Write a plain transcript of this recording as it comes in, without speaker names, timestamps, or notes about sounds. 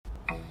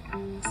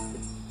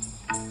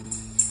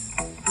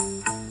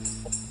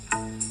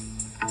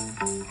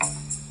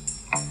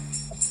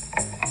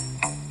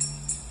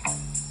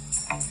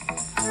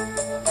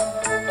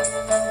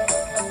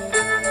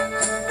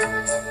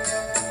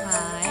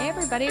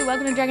everybody.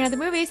 Welcome to Dragon at the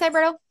Movies. Hi,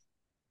 Berto.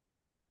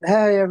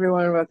 Hey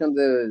everyone, welcome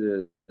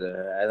to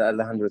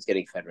Alejandro's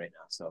getting fed right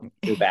now, so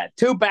too bad.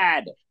 Too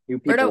bad. You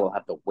people Berto, will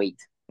have to wait.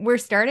 we're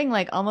starting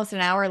like almost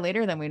an hour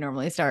later than we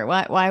normally start.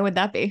 Why would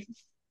that be?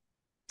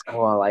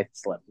 Well, I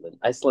slept late.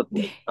 I slept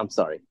late. I'm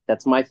sorry.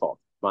 That's my fault.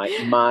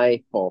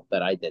 My fault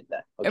that I did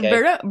that. Okay.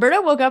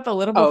 Berto woke up a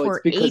little Oh,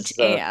 it's before 8 because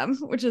a.m.,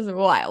 which is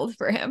wild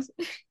for him.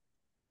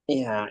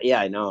 yeah,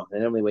 I know. I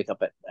normally wake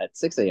up at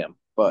 6 a.m.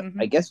 But I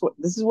Hmm. guess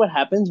this is what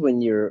happens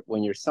when your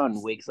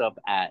son wakes up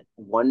at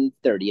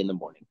 1:30 in the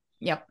morning.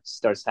 Yep.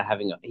 Starts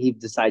to he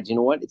decides, you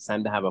know what, it's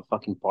time to have a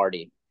fucking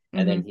party.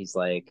 And then Hmm. he's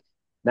like,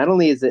 not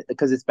only is it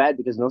because it's bad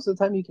because most of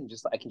the time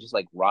I can just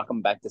like rock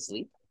him back to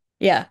sleep.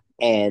 Yeah.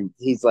 And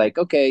he's like,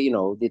 okay,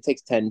 it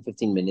takes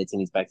 10-15 minutes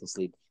and he's back to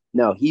sleep.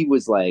 No, he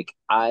was like,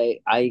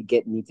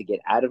 need to get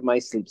out of my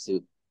sleep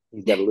suit.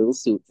 He's got a little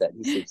suit that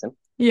he sleeps in. I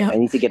Yep.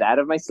 need to get out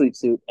of my sleep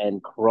suit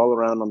and crawl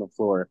around on the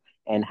floor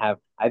and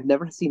I've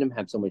never seen him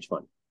have so much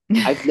fun.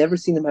 I've never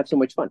seen him have so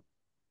much fun.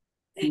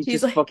 He's He's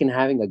just like, fucking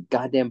having a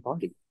goddamn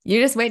party.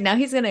 you just wait. Now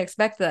he's gonna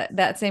expect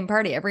that same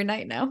party every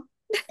night now.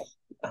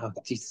 Oh,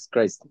 Jesus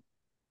Christ.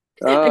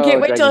 I can't Oh,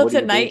 wait Dragon, till what are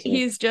you doing tonight. to me?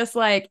 He's just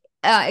like,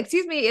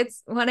 excuse me,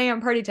 it's 1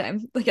 a.m. party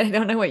time. Like, I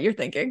don't know what you're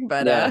thinking,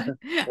 but Yeah.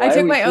 I Why are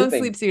took we my own sleeping?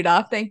 sleep suit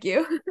off. Thank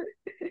you.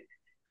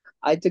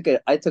 I took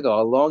a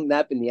long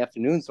nap in the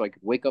afternoon so I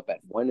could wake up at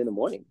 1 in the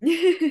morning.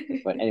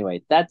 But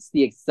anyway, that's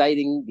the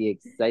exciting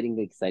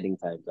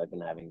times I've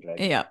been having,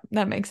 Dragon. Yeah,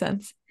 that makes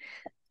sense.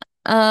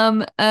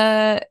 Um,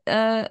 uh,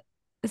 uh,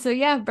 so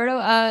yeah,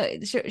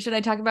 Berto, should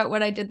I talk about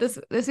what I did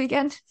this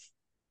weekend?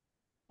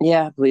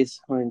 Yeah, please.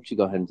 Why don't you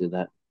go ahead and do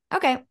that?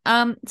 Okay.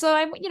 So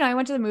I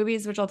went to the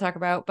movies, which I'll talk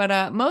about,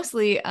 but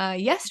mostly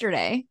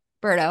yesterday,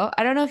 Berto,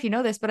 I don't know if you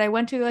know this, but I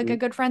went to like a Mm.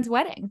 good friend's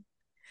wedding.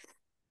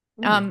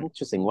 Um,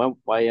 Interesting. Why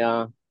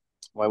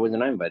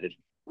wasn't I invited?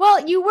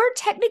 well, you were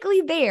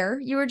technically there.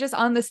 You were just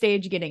on the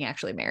stage getting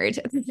actually married.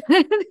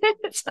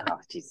 Oh,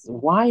 Jesus.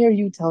 Why are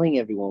you telling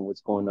everyone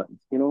what's going on?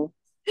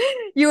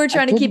 You were I've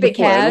trying to told you keep it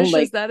before, cash,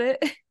 is that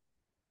it?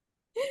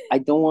 I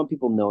don't want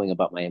people knowing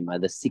about my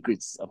the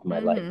secrets of my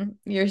life,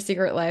 Your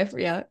secret life.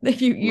 Yeah.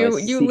 You my you you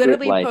secret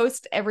literally life.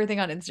 post everything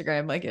on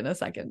Instagram like in a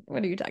second.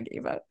 What are you talking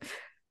about?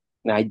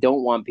 And I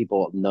don't want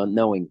people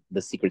knowing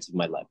the secrets of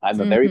my life. I'm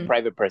a very Hmm.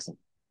 private person,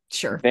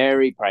 Sure.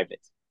 very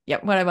private.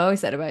 Yep, what I've always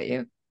said about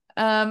you.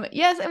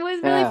 Yes, it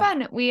was really Ah,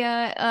 fun.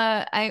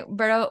 I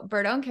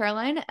Berto and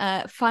Caroline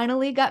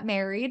finally got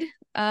married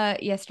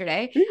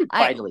yesterday.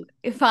 I finally.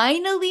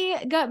 finally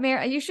got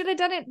married. You should have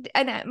done it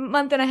a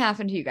month and a half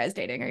into you guys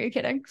dating. Are you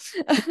kidding?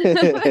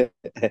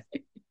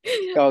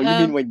 Oh, you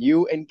mean um, when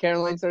you and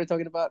Caroline started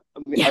talking about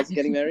yeah, us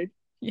getting married?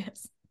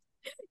 yes.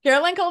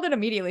 Caroline called it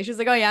immediately. She was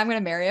like, "Oh yeah, I'm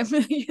gonna marry him."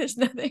 There's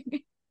nothing.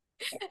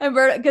 And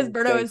Berto, because Oh,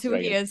 Berto is thanks, who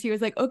he Dragon. is, he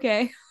was like,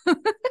 "Okay."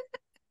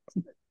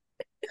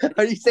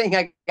 Are you saying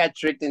I got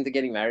tricked into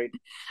getting married?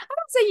 I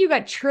don't say you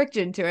got tricked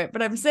into it,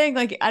 but I'm saying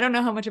like I don't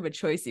know how much of a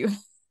choice you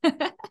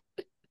had.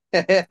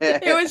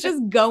 It was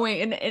just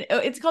going, and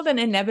it's called an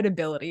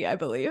inevitability, I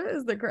believe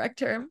is the correct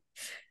term.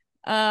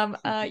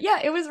 Yeah,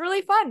 it was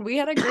really fun. We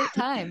had a great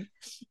time.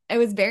 It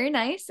was very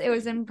nice. It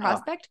was in Oh,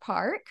 Prospect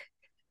Park.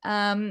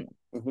 Um,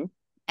 hmm.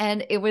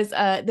 and it was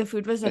the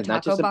food was a And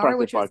not taco just in bar, Prospect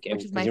which Park, was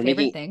because my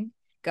favorite thing.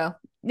 Go.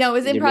 No, it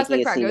was in you're making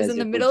Prospect it Park. It seem was as in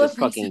the if we middle of just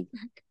Prospect.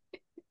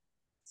 fucking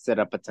set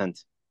up a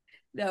tent.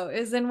 No, it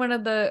was in one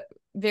of the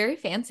very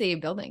fancy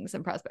buildings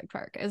in Prospect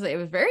Park. It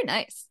was very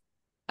nice.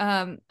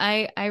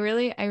 I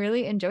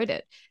really enjoyed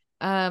it.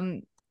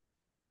 Um,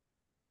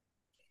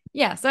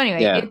 yeah. So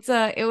anyway, Yeah.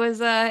 it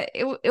was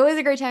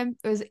a great time.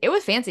 It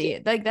was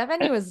fancy. Like that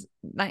venue was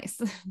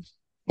nice.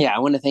 Yeah, I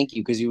want to thank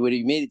you because what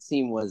you made it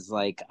seem was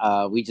like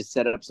we just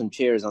set up some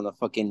chairs on the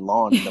fucking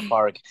lawn in the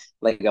park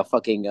like a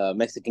fucking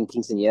Mexican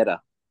quinceañera.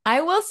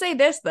 I will say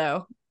this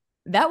though,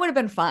 that would have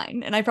been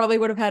fine, and I probably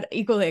would have had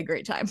equally a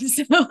great time.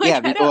 So like, Yeah,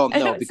 well, I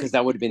no, don't because see.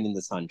 that would have been in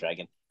the sun,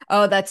 Dragon.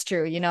 Oh, that's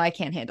true. I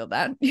can't handle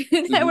that. I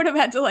Hmm. would have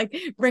had to like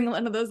bring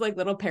one of those like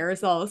little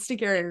parasols to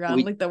carry around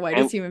We like the and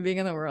whitest human being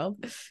in the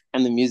world.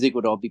 and the music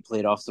would all be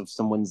played off of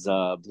someone's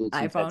Bluetooth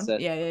iPhone.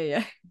 headset Yeah,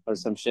 yeah, or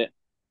some shit.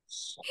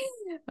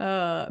 yeah.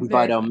 But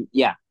Very fun.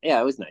 yeah,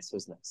 it was nice. It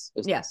was nice. It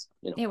was Yeah, nice.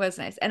 it was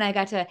nice. And I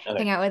got to Okay.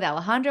 hang out with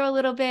Alejandro a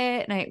little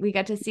bit, and we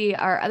got to see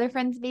our other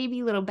friend's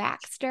baby, little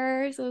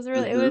Baxter. So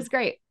it Hmm. was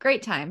great.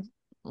 Great time.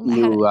 I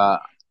You had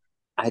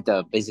I had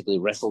to basically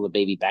wrestle the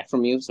baby back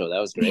from you, so that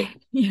was great.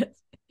 yes.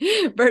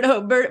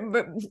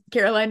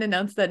 Caroline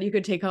announced that you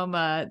could take home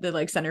the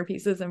like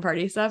centerpieces and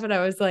party stuff, and I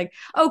was like,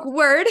 "Oh,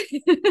 word!"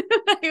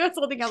 I was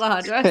holding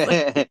Alejandro. I was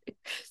like, Like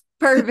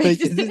 "Perfect,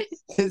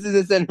 this is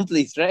a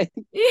centerpiece, right?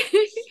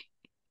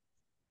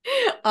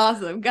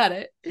 awesome, got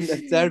it."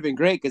 That would have been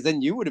great because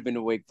then you would have been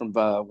awake from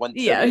 1:30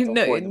 Yeah, until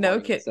no, four in the no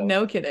morning. kid, So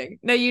no kidding.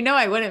 No,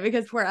 I wouldn't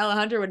because poor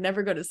Alejandro would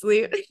never go to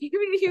sleep.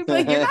 You'd be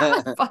like, "You're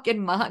not my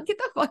fucking mom. Get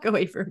the fuck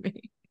away from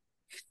me."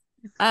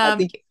 I Um,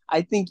 think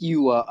I think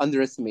you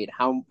underestimate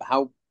how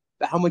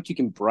much you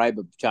can bribe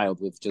a child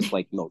with just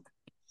like milk,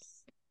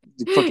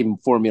 the fucking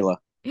formula.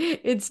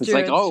 It's It's true.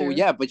 like, It's oh true.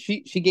 yeah, but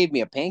she gave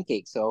me a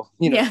pancake, so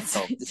Yes.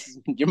 so this is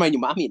you're my new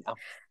mommy now.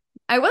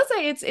 I will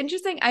say it's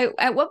interesting.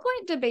 At what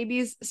point do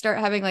babies start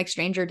having like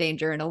stranger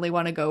danger and only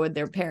want to go with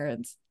their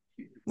parents?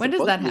 When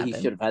does that Supposedly he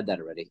happen? should have had that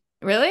already.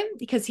 Really?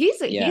 Because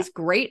Yeah. he's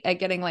great at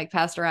getting like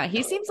passed around.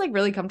 He seems like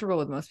really comfortable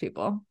with most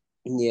people.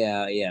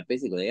 Yeah,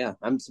 basically, yeah.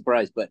 I'm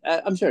surprised, but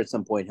I'm sure at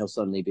some point he'll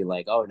suddenly be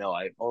like, "Oh no,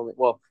 I only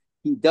well,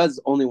 he does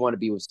only want to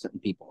be with certain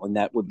people, and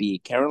that would be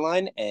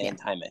Caroline Yeah. and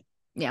Jaime."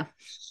 Yeah.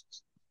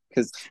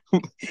 Because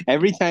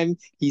every time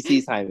he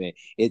sees Jaime,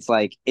 it's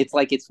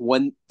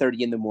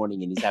 1:30 in the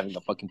morning and he's having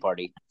a fucking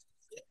party.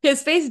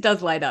 His face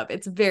does light up.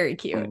 It's very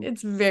cute. Mhm.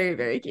 It's very,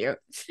 very cute.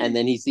 And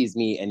then he sees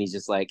me and he's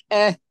just like,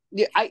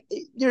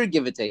 you're a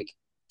give and take.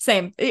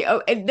 Same.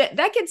 Oh, and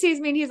that kid sees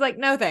me and he's like,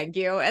 no, thank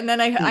you. And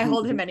then I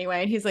hold him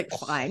anyway, and he's like,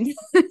 fine.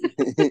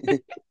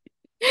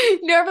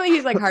 Normally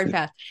he's like hard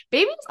pass.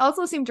 Babies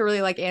also seem to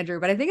really like Andrew,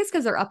 but I think it's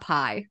because they're up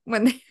high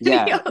when they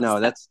Yeah,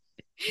 no,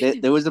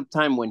 there was a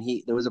time when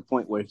there was a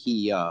point where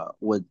he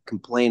would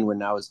complain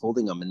when I was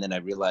holding him, and then I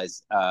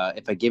realized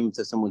if I gave him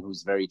to someone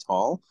who's very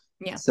tall,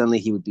 yeah. suddenly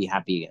he would be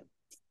happy again.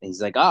 And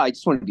he's like, "Oh, I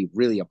just want to be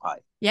really up high."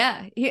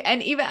 Yeah.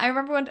 And even I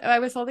remember when I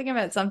was holding him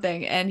at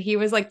something and he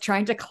was like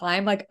trying to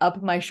climb like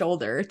up my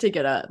shoulder to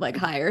get a like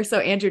higher. So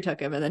Andrew took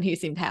him and then he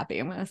seemed happy.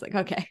 And I was like,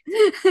 okay.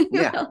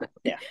 Yeah, Well,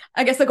 yeah.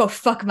 I guess I'll go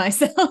fuck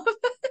myself.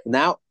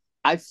 Now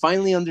I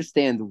finally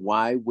understand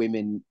why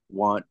women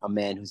want a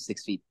man who's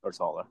 6 feet or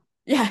taller.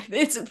 Yeah,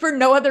 it's for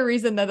no other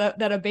reason than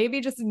that a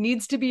baby just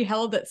needs to be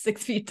held at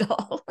 6 feet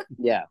tall.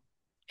 Yeah,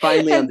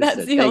 finally And that's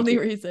understood. the Thank only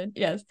you. reason.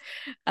 Yes.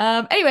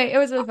 Anyway, it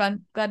was really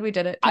fun. Glad we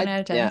did it. 10 out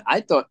of 10.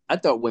 I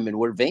thought women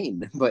were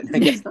vain, but I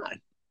guess not.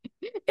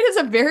 It is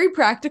a very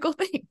practical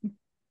thing.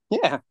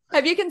 Yeah,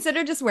 Have you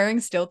considered just wearing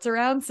stilts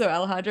around so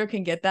Alejandro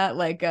can get that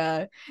like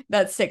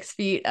that 6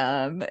 feet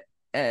uh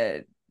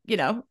you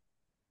know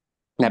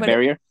that what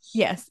barrier,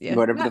 yes,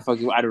 whatever the not fuck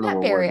I don't know not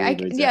what word barrier.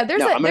 either is there. Yeah,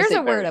 No, I'm gonna there's say a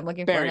word barrier, I'm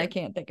looking for and I barrier,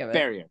 can't think of it.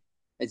 barrier.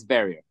 It's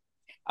barrier.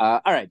 All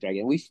right,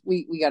 Dragon.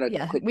 We gotta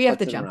Yeah, quit we have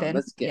to putzing jump around.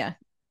 in. Yeah.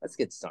 Let's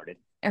get started.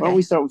 Why don't we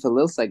Okay. start with a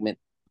little segment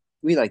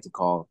we like to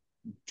call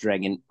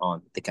Dragon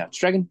on the Couch.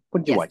 Dragon,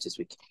 what did you Yes. watch this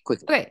week?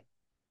 Quickly. Okay.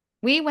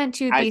 We went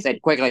to I the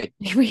said quickly.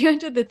 we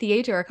went to the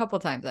theater a couple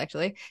times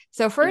actually.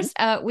 So first,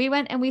 we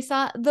went and we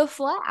saw The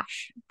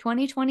Flash,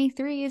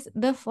 2023's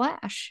The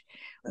Flash,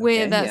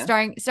 with Okay,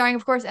 yeah. starring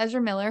of course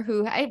Ezra Miller,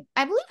 who I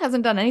believe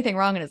hasn't done anything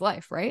wrong in his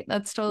life, right?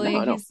 That's totally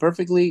No, he's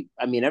perfectly.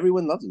 I mean,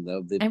 everyone loves him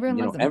though. everyone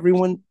loves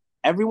him.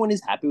 Everyone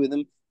is happy with him.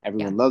 Yeah,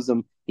 Everyone loves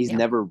him. He's yeah.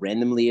 never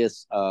randomly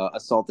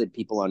assaulted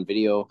people on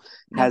video.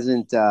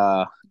 Nope.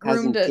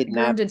 Groomed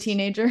Hasn't a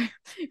teenager,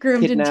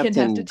 groomed and kidnapped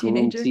a and groomed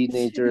teenager.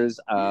 teenagers,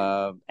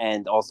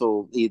 and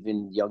also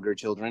even younger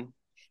children.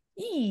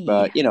 Eee.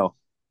 But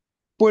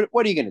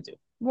what are you gonna do?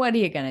 What are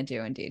you gonna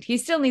do? Indeed, he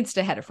still needs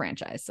to head a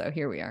franchise. So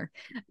here we are.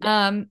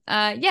 Yeah.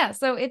 Yeah.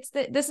 So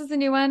this is the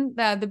new one.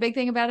 The big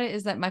thing about it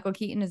is that Michael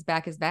Keaton is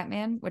back as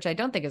Batman, which I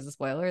don't think is a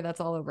spoiler.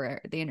 That's all over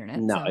the internet.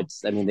 No, so.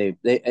 it's. I mean,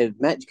 they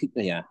Matt.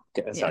 Yeah.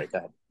 Sorry. Yeah.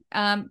 Go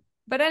ahead.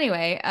 But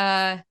anyway,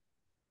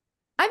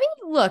 I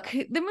mean, look,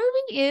 the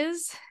movie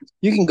is.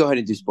 You can go ahead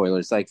and do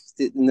spoilers. Like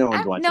no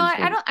one's watching No, this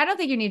movie. I don't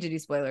think you need to do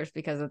spoilers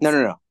because it's.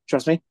 No.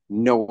 Trust me.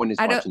 No one is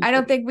watching. I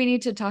don't think we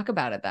need to talk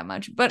about it that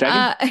much. But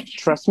Dragon,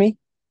 trust me.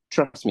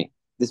 Trust me.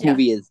 This yeah.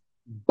 movie is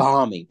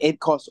bombing. It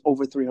costs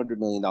over $300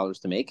 million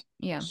to make.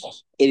 Yeah.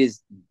 It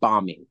is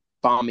bombing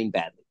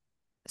badly.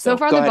 So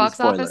far, the box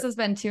office has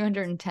been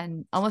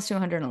 210, almost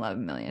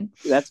 211 million.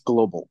 That's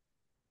global.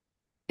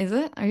 Is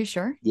it? Are you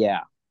sure?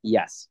 Yeah.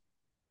 Yes.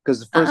 Because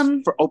the first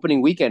for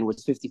opening weekend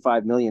was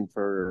 55 million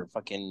for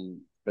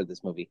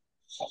this movie.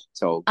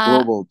 So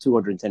global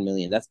 210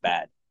 million. That's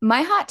bad.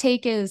 My hot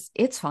take is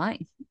it's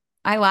fine.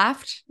 I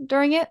laughed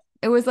during it.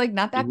 It was like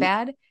not that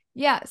bad.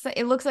 Yeah, so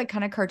it looks like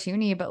kind of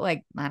cartoony, but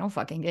like I don't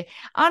fucking get.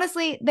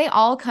 Honestly, they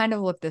all kind of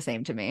look the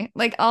same to me.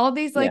 Like all of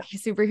these like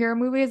superhero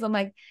movies, I'm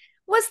like,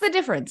 what's the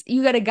difference?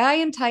 You got a guy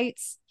in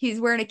tights. He's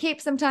wearing a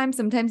cape sometimes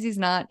he's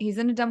not. He's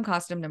in a dumb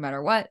costume no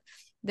matter what.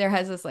 There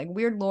has this like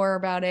weird lore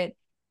about it.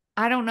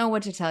 I don't know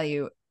what to tell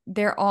you.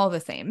 They're all the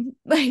same.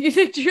 Like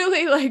it's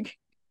truly like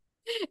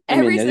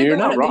every single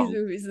one of these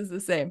movies is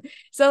the same.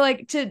 So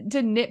like to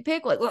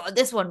nitpick like, well,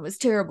 this one was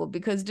terrible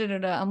because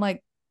I'm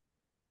like,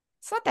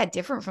 it's not that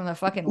different from the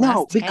fucking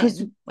last 10.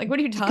 Because like, what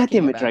are you talking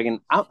goddamn it, about? Dragon.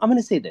 I'm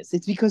gonna say this.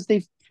 It's because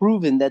they've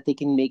proven that they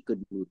can make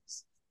good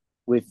movies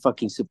with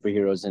fucking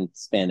superheroes and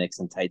spandex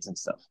and tights and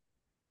stuff.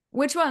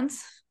 Which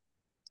ones?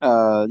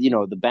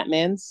 The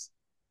Batmans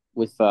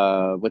with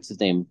what's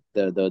his name?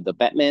 The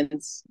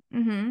Batmans.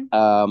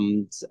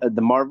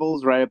 The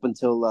Marvels right up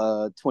until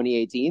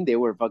 2018, they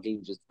were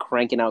fucking just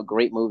cranking out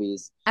great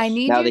movies. I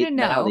need now you they, to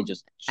know. Now they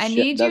just I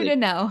need you to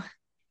know.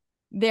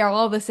 They're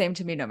all the same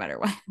to me no matter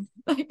what.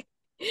 Like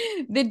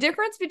the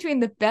difference between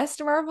the best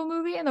Marvel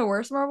movie and the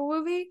worst Marvel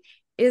movie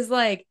is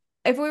like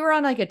if we were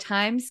on like a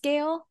time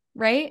scale,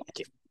 right?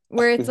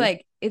 Where it's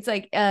like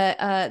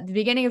the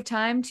beginning of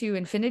time to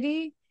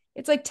infinity,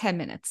 It's like 10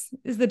 minutes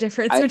is the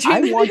difference I, between I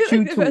want like you the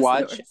to best and the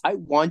watch. worst. I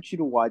want you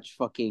to watch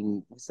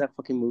fucking what's that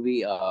fucking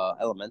movie?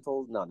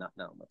 Elementals? No, not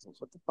Elementals.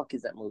 What the fuck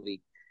is that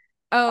movie?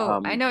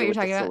 Oh, I know what you're With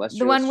the talking about.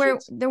 celestial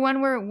shit. The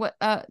one where what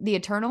the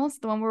Eternals,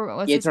 the one where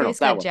what's Yeah, his Eternals. face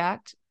That got one.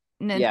 jacked,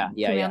 and Yeah, then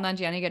yeah, Kumail yeah.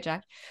 Nanjiani got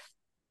jacked.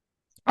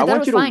 I I thought it want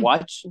was you to fine. I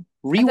thought it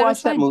was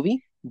rewatch that fine.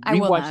 movie, I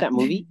will rewatch not. that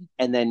movie,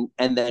 and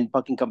then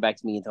fucking come back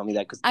to me and tell me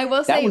that because I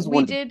will that say was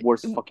one of the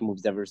worst fucking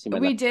movies I've ever seen in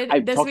my we life. did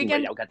I'm this talking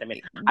right weekend. now. God damn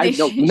it! I They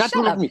no, not shut talking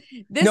over up.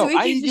 me. This No,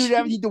 I need weekend, you.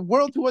 I need the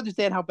world to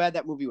understand how bad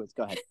that movie was.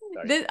 Go ahead.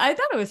 Sorry. I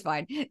thought it was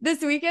fine.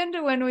 This weekend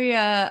when we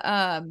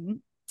all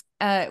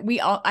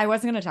I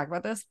wasn't gonna talk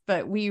about this,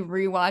 but we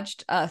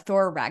rewatched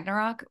Thor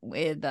Ragnarok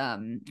with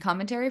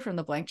commentary from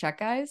the Blank Check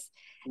guys.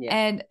 Yeah.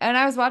 And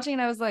I was watching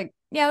and I was like,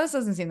 yeah, this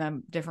doesn't seem that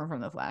different from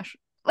the Flash.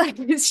 Like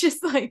it's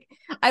just like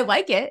I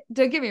like it.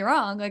 Don't get me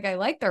wrong. Like I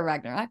like Thor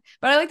Ragnarok,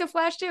 but I like the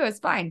Flash too. It's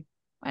fine.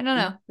 I don't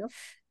know. Yeah.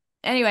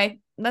 Anyway,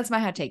 that's my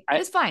hot take. I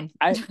It's fine.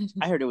 I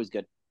heard it was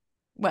good.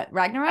 What, I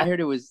Ragnarok heard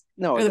it was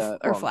no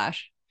or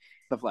Flash?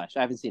 the Flash.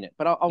 I haven't seen it,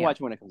 but I'll Yeah. watch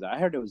it when it comes out. I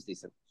heard it was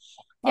decent.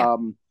 Yeah.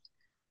 Um,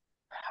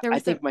 I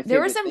think my There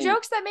were favorite some thing.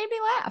 jokes that made me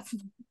laugh.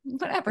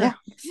 Whatever.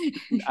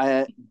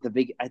 Yeah.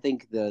 I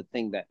think the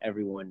thing that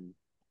everyone,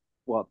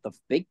 well, the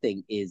big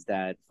thing is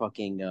that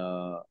fucking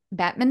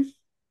Batman.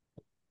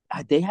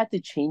 they had to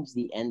change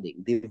the ending,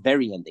 the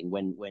very ending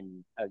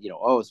when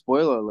oh,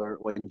 spoiler alert,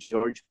 when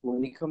George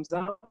Clooney comes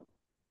out,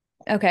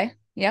 Okay.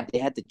 Yep. they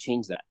had to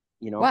change that,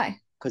 Why?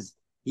 because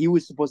he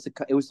was supposed to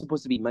it was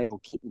supposed to be Michael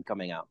Keaton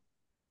coming out,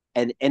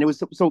 and it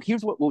was so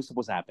here's what was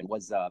supposed to happen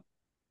was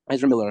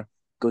Ezra Miller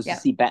goes to Yep.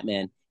 see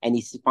Batman and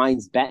he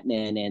finds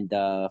Batman and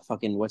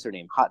fucking what's her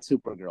name, hot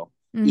Supergirl,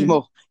 Mm-hmm.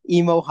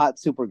 emo hot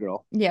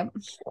Supergirl. Yep.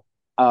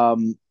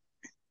 Um,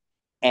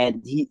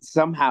 and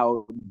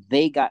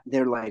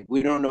they're like,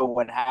 we don't know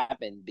what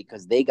happened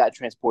because they got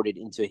transported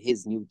into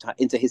his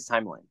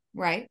timeline.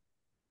 Right.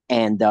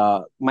 And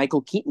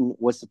Michael Keaton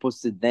was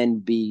supposed to then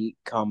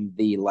become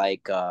the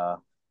like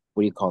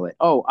what do you call it?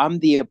 Oh, I'm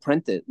the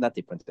apprentice, not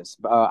the apprentice.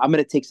 I'm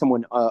gonna take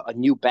someone a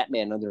new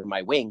Batman under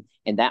my wing,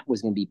 and that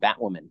was gonna be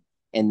Batwoman,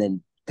 and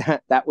then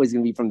that was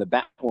gonna be from the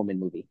Batwoman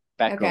movie,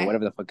 Batgirl, Okay.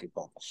 whatever the fuck it's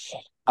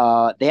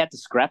called. They had to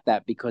scrap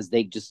that because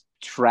they just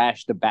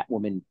trashed the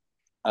Batwoman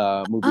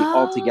movie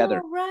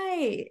altogether.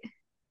 Right.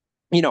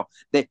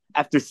 They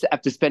after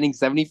spending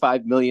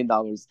 $75 million,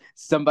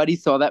 somebody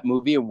saw that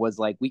movie and was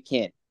like, we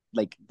can't,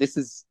 like, this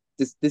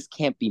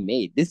can't be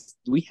made.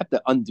 We have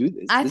to undo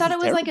this. I This thought is it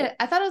was terrible.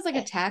 I thought it was like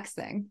a tax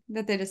thing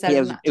that they Yeah,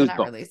 decided not it to was not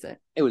both. release it.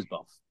 It was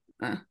both.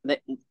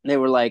 They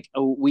were like,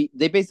 oh,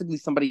 they basically,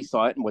 somebody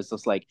saw it and was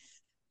just like,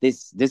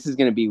 this is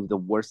going to be the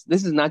worst.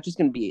 This is not just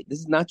going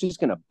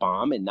to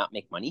bomb and not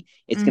make money.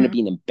 It's going to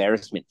be an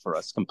embarrassment for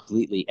us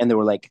completely. And they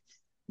were like,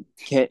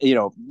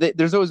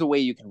 there's always a way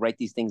you can write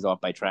these things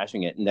off by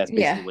trashing it, and that's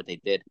basically what they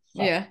did.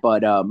 Yeah.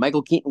 But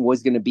Michael Keaton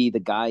was going to be the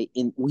guy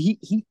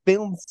he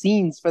filmed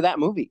scenes for that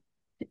movie.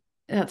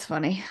 That's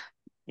funny.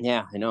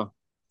 Yeah, I know.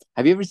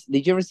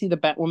 Did you ever see the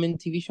Batwoman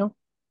TV show?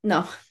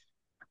 No.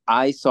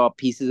 I saw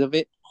pieces of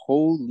it.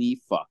 Holy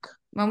fuck.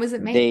 When was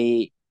it made?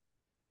 They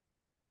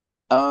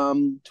I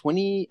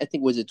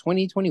think, was it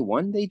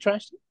 2021 they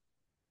trashed it?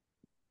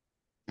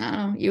 I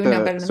don't know. You would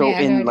know better than me. So I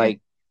have no idea.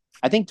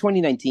 I think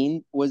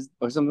 2019 was,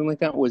 or something like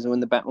that, was when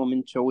the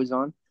Batwoman show was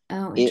on.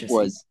 Oh, it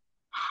was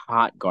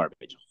hot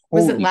garbage.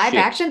 Was it Holy live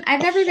shit. action?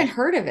 I've never even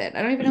heard of it.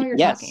 I don't even know what you're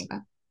talking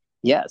about.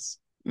 Yes.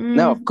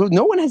 No, because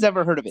no one has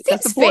ever heard of it.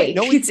 That's the point.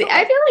 No one I feel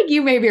like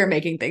you maybe are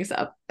making things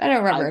up. I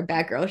don't remember a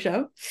Batgirl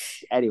show.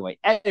 Anyway,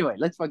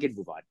 let's fucking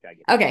move on.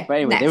 Okay. But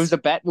anyway, next. there's a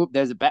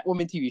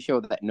Batwoman TV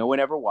show that no one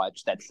ever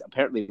watched. That's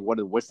apparently one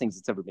of the worst things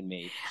that's ever been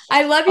made.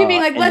 I love you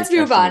being like, let's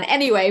move on.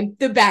 Anyway,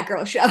 the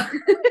Batgirl show.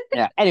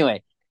 Yeah.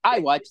 Anyway, I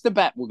watched the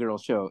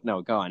Batgirl show.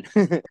 No, go on.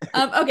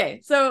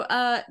 Okay. So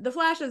The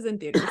Flash is in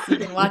theaters. You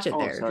can watch it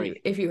there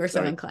if you were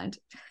so inclined.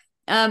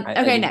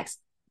 Okay, next.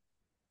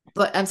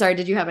 But I'm sorry,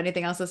 did you have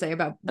anything else to say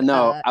about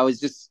No, I was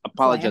just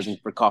apologizing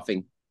Flash? for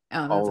coughing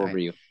all over right.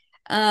 you.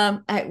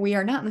 We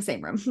are not in the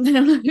same room. I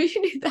don't know if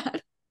you knew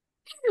that.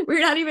 We're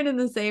not even in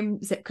the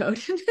same zip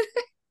code.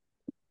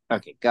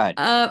 Okay, go ahead.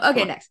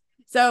 Okay, next.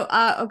 So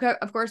okay,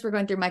 of course we're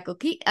going through Michael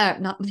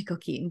Keaton, not Michael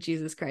Keaton,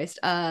 Jesus Christ.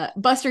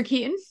 Buster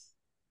Keaton.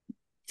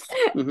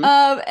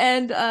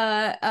 And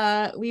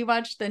we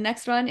watched the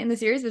next one in the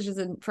series, which is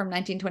from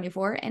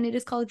 1924, and it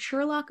is called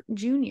Sherlock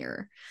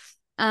Jr.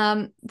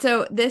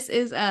 So this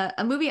is a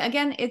movie.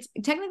 Again, it's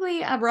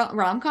technically a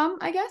rom-com,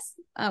 I guess,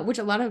 which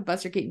a lot of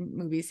Buster Keaton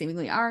movies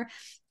seemingly are.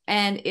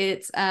 And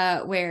it's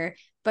where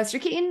Buster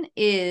Keaton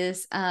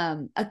is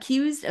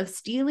accused of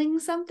stealing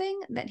something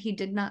that he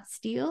did not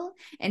steal.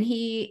 And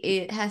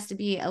it has to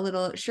be a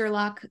little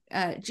Sherlock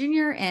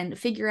Jr. and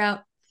figure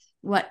out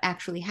what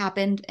actually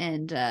happened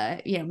and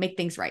make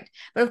things right.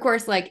 But of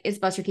course, like it's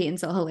Buster Keaton,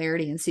 so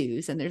hilarity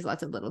ensues and there's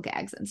lots of little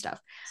gags and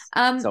stuff.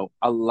 So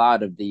a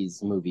lot of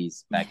these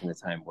movies back in the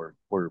time were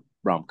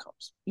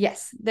rom-coms.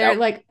 Yes, they're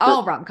like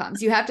all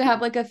rom-coms. You have to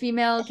have like a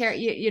female character,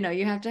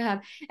 you have to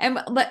have, and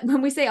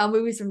when we say all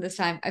movies from this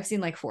time, I've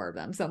seen like 4 of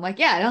them. So I'm like,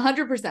 yeah,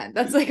 100%.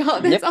 That's like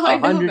that's all I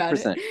know about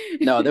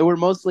it. No, they were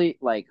mostly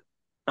like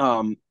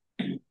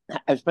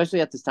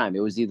especially at this time,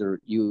 it was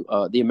either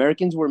the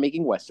Americans were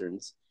making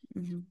westerns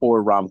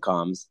or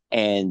rom-coms,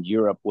 and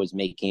Europe was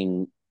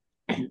making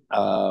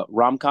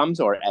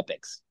rom-coms or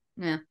epics.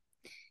 Yeah.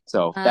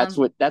 So that's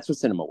what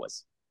cinema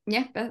was.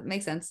 Yeah, that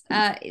makes sense.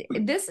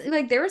 This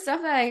like there was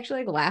stuff that I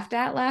actually like laughed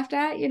at.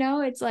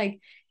 It's like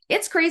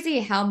it's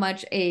crazy how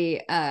much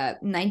a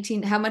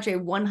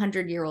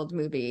 100-year-old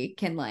movie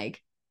can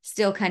like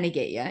still kind of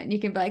get you, and you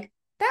can be like,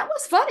 that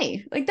was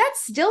funny. Like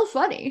that's still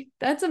funny.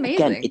 That's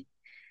amazing. Again,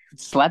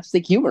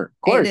 slapstick humor,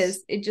 of course. It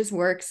is. It just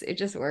works.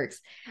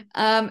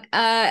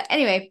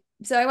 Anyway,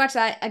 so I watched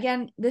that.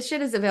 Again, this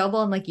shit is available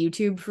on like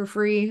YouTube for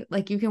free.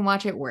 Like you can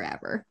watch it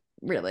wherever.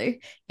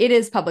 Really, it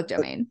is public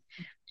domain.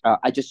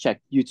 I just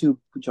checked. YouTube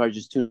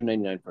charges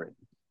 $2.99 for it.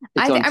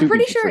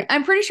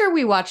 I'm pretty sure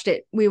we watched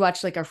it. We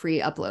watched like a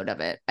free upload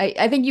of it.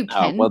 I think you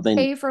can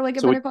pay for like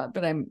a better quality,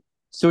 but I'm.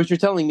 So what you're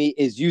telling me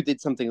is you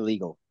did something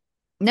illegal?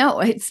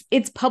 No, it's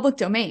public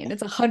domain.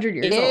 It's 100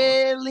 years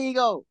old.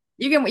 Illegal.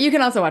 You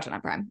can also watch it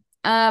on Prime.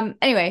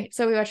 Anyway,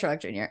 so we watched Sherlock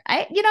Jr.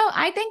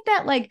 I think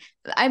that like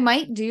I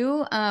might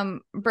do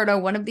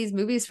Berto one of these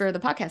movies for the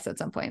podcast at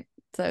some point.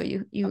 So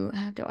you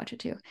have to watch it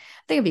too. I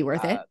think it'd be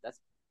worth it.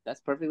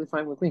 That's perfectly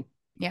fine with me.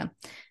 Yeah.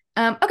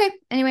 Okay.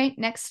 Anyway,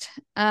 next.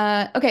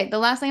 Okay, the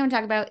last thing I'm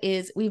gonna talk about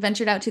is we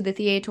ventured out to the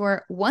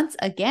theater once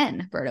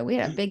again, Berto. We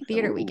had a big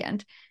theater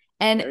weekend.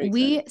 And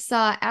we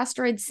saw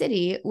Asteroid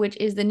City, which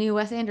is the new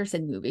Wes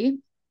Anderson movie.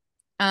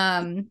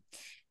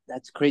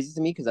 That's crazy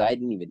to me because I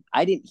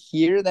didn't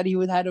hear that he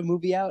had a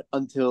movie out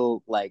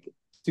until like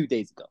 2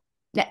 days ago.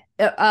 Yeah,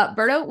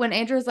 Berto, when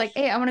Andrew was like,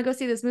 "Hey, I want to go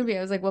see this movie,"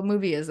 I was like, "What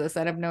movie is this?"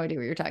 I have no idea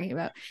what you're talking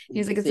about. He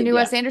was like, "It's a new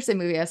Wes Anderson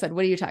movie." I said,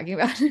 "What are you talking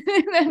about?" And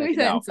then we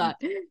saw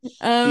it.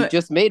 He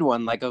just made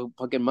one like a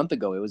fucking month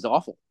ago. It was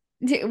awful.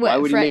 Why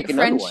would he make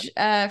another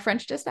one?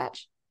 French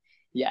Dispatch.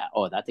 Yeah.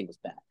 Oh, that thing was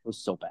bad. It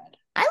was so bad.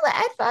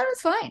 I thought it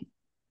was fine.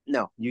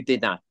 No, you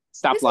did not.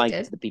 Stop lying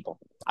to the people.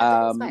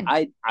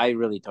 I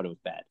really thought it was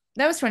bad.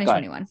 That was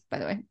 2021, by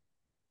the way.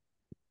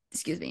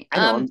 Excuse me. I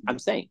know. I'm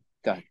saying.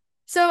 Go ahead.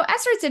 So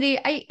Asteroid City,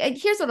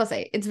 here's what I'll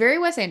say. It's very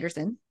Wes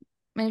Anderson.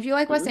 I mean, if you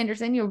like Wes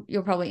Anderson,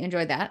 you'll probably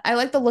enjoy that. I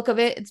like the look of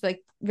it. It's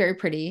like very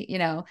pretty,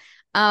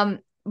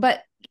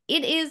 But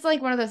it is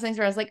like one of those things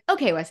where I was like,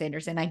 okay, Wes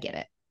Anderson, I get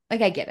it.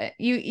 Like I get it.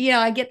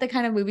 I get the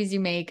kind of movies you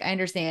make. I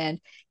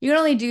understand. You can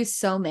only do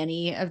so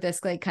many of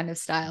this like kind of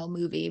style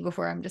movie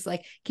before I'm just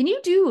like, can you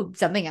do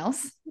something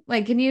else?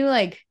 Like, can you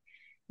like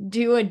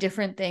do a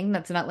different thing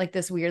that's not like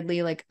this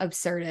weirdly like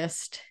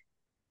absurdist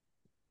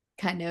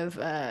kind of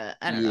I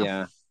don't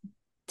know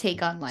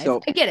take on life.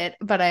 So, I get it,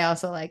 but I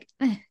also like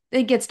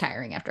it gets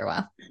tiring after a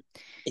while.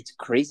 It's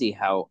crazy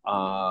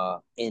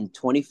how in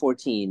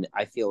 2014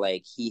 I feel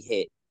like he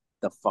hit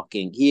a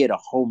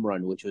home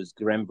run, which was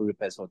Grand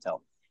Budapest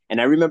Hotel.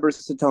 And I remember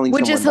telling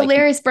which is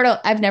hilarious, Berto.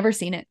 I've never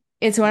seen it.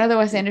 It's one of the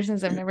Wes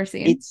Andersons I've never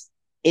seen.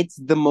 It's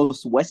the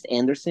most Wes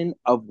Anderson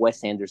of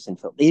Wes Anderson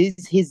film. It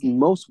is his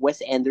most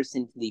Wes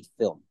Anderson-y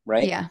film,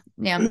 right? Yeah.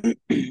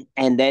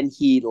 And then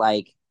he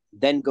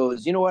then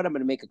goes, you know what? I'm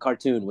going to make a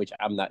cartoon, which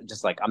I'm not going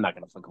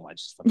to fucking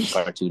watch this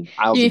fucking cartoon.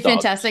 You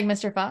Fantastic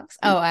Mr. Fox?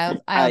 Oh, Isle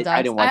Dogs.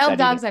 I didn't watch Isle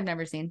Dogs I've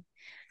never seen.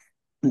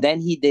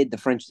 Then he did the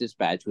French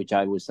Dispatch, which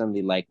I was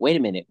suddenly like, wait a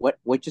minute,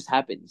 what just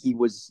happened? He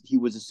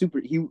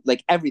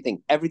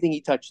everything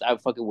he touched, I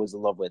fucking was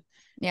in love with.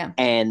 Yeah.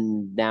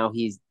 And now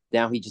he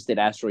just did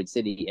Asteroid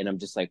City, and I'm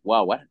just like,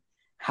 wow, what?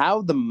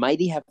 How the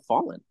mighty have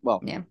fallen.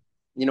 Well, yeah.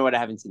 You know what? I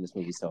haven't seen this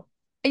movie, so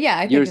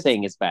yeah, you're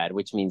saying it's bad,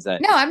 which means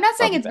that no, I'm not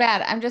saying it's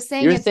bad. I'm just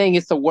saying you're saying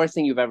it's the worst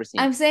thing you've ever seen.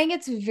 I'm saying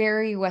it's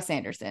very Wes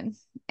Anderson,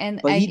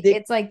 and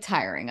it's like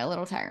a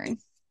little tiring.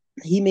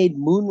 He made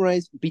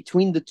Moonrise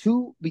between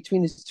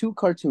his two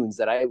cartoons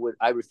that I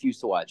refuse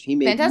to watch. He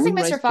made Fantastic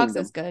Moonrise Mr. Fox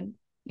Kingdom. Is good.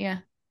 Yeah.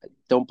 I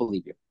don't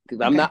believe you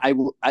because I'm not.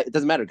 It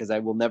doesn't matter because I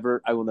will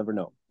never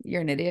know.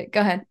 You're an idiot.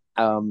 Go ahead.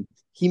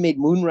 He made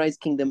Moonrise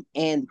Kingdom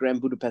and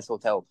Grand Budapest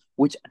Hotel,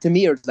 which to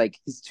me are like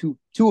his two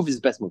of his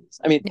best movies.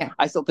 I mean,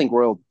 I still think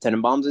Royal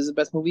Tenenbaums is the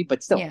best movie,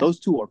 but still, those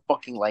two are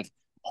fucking like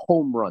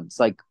home runs,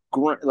 like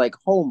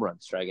home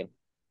runs, Dragon.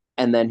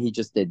 And then he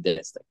just did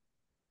this thing,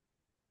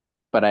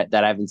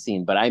 that I haven't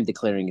seen, but I'm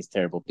declaring is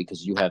terrible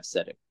because you have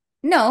said it.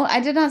 No, I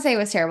did not say it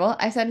was terrible.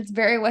 I said it's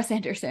very Wes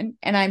Anderson,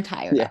 and I'm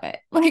tired of it.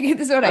 Like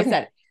this is what I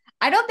said.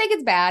 I don't think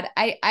it's bad.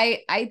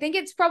 I think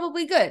it's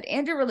probably good.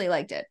 Andrew really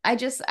liked it.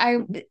 at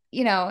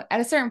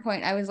a certain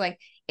point, I was like,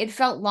 it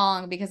felt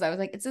long because I was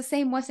like, it's the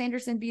same Wes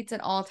Anderson beats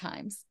at all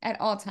times. And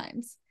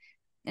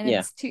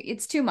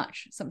it's too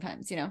much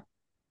sometimes, Yeah,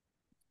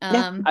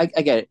 I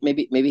get it.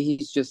 Maybe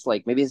he's just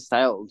like, maybe his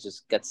style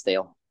just gets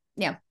stale.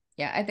 Yeah,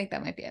 I think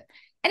that might be it.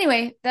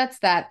 Anyway, that's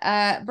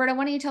that. Berta,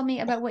 why don't you tell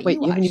me about what Wait,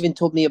 you you haven't watched? even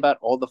told me about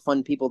all the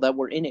fun people that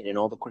were in it and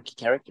all the quirky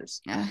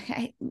characters.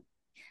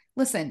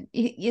 Listen,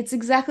 it's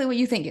exactly what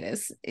you think it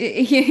is.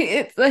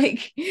 It's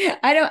like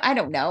I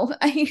don't know.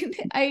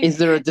 Is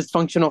there a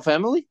dysfunctional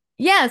family?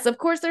 Yes, of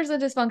course there's a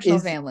dysfunctional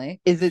Is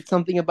family. is it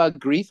something about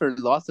grief or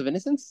loss of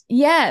innocence?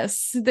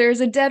 Yes,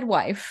 there's a dead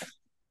wife.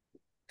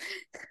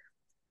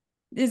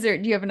 Do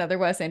you have another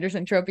Wes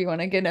Anderson trope you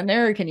want to get in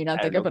there, or can you not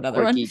I don't think of know,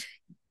 another one? quirky,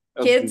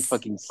 Kids,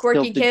 fucking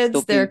quirky kids,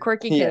 they're stilted.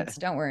 quirky Yeah, kids,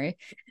 don't worry.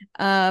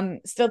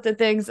 Stilted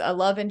things, a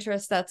love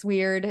interest that's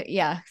weird.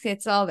 Yeah,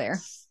 it's all there.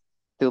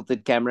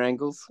 stilted camera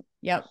angles.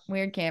 Yep,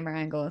 weird camera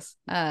angles.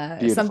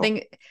 Beautiful.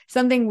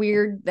 Something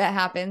weird that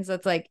happens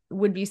that's like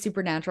would be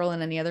supernatural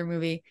in any other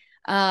movie.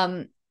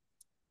 Um,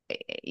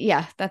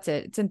 yeah, that's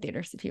it. It's in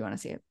theaters if you want to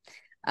see it.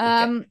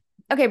 Okay.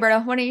 Okay,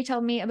 Berto, why don't you tell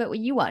me about what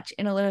you watch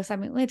in a little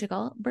segment later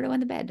called Berto in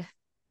the Bed?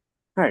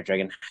 All right,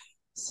 Dragon.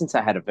 Since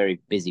I had a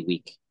very busy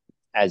week,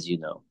 as you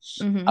know,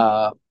 Mm-hmm.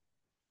 uh,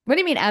 What do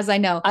you mean, as I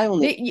know? I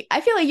only, I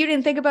feel like you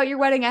didn't think about your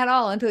wedding at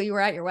all until you were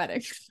at your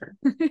wedding.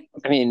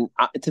 I mean,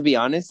 to be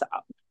honest,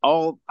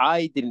 all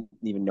I didn't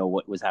even know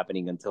what was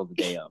happening until the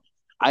day of.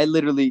 I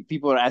literally,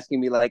 people are asking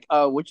me like,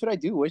 what should I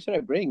do? What should I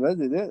bring?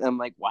 I'm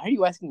like, why are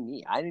you asking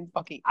me? I didn't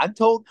fucking, I'm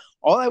told,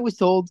 all I was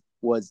told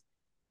was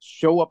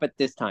show up at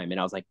this time. And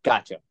I was like,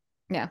 gotcha.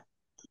 Yeah,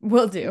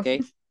 will do.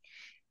 Okay.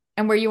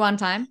 And were you on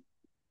time?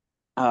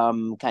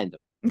 Kind of.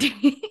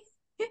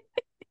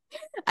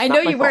 I It's know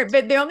not my you weren't,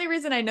 fault. but the only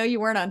reason I know you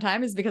weren't on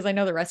time is because I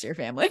know the rest of your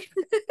family.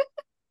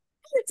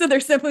 So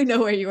there's simply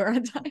no way you were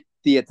on time.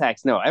 The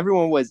attacks. No,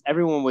 everyone was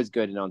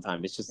good and on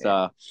time. It's just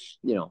Yeah.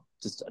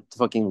 just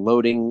fucking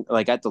loading.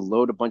 Like I had to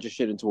load a bunch of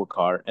shit into a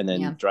car and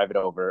then Yeah. drive it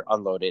over,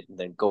 unload it, and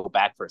then go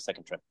back for a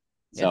second trip.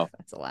 Yeah, So,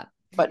 that's a lot.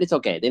 but it's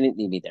okay. They didn't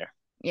need me there.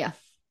 Yeah.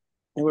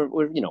 And we're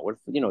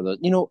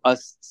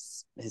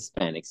us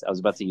Hispanics. I was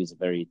about to use a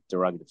very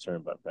derogative term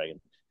about Dragon,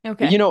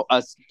 but Okay.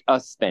 us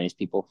Spanish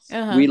people,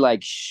 Uh-huh. we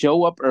like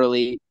show up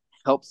early,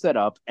 help set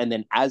up, and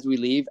then as we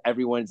leave,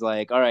 everyone's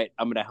like, "All right,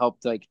 I'm gonna help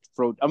like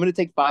throw. I'm gonna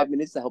take 5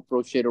 minutes to help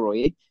throw shit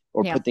away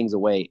or Yeah. put things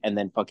away, and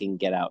then fucking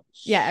get out."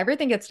 Yeah,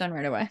 everything gets done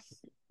right away.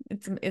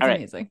 It's All right,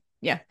 amazing.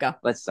 Yeah, go.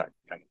 let's start.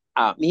 Dragon.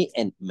 Me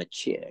and my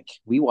chick,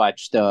 we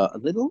watched a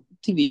little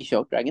TV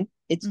show, Dragon.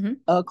 It's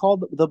Mm-hmm.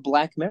 called The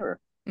Black Mirror.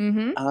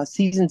 Mm-hmm.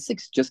 Season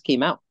 6 just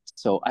came out,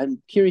 so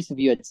I'm curious if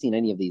you had seen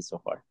any of these so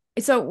far.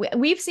 So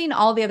we've seen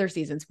all the other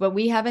seasons, but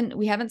we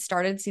haven't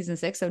started season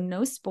 6, so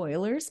no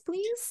spoilers,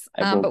 please.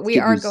 I will But we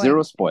give are you going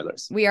zero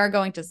spoilers. we are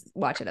going to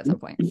watch it at some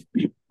point.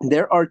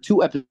 There are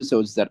two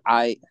episodes that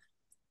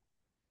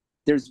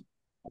there's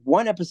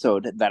one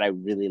episode that I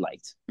really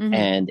liked, Mm-hmm.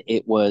 and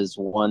it was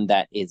one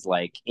that is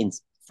like in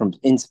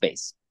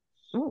space.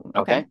 Ooh,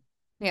 okay. Okay.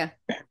 Yeah.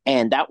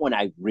 And that one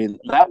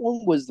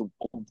was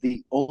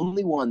the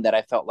only one that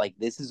I felt like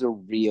this is a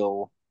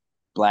real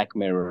Black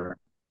Mirror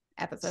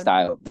Episode.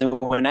 style.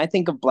 When I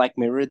think of Black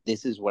Mirror,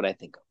 this is what I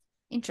think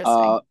Interesting.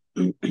 of.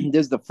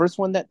 There's the first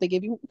one that they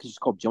gave you, which is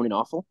called Joan and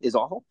Awful, is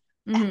awful.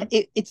 Mm-hmm.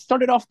 It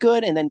started off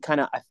good, and then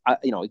kind of,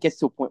 it gets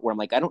to a point where I'm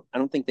like, I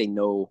don't think they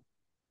know.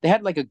 They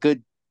had like a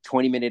good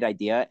 20-minute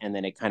idea, and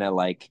then it kind of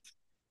like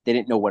they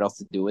didn't know what else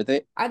to do with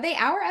it. Are they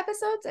our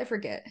episodes? I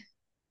forget.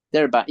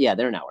 They're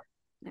an hour.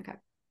 Okay.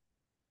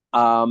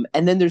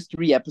 And then there's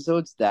 3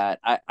 episodes that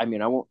I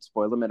mean I won't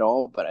spoil them at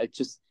all, but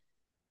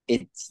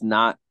it's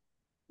not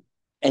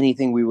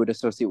anything we would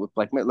associate with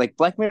Black Mirror. Like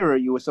Black Mirror,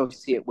 you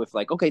associate with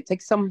like, okay,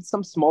 take some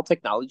small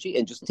technology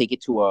and just take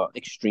it to a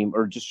extreme,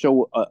 or just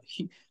show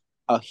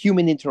a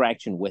human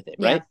interaction with it,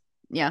 Yeah. right?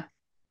 Yeah.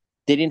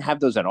 They didn't have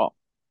those at all.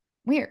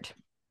 Weird.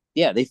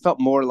 Yeah, they felt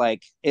more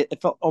like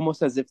it felt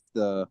almost as if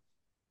the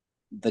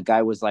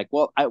guy was like,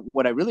 well,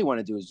 what I really want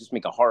to do is just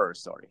make a horror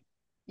story.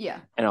 Yeah.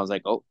 And I was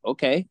like, oh,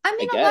 okay, I I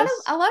mean, guess.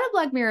 a lot of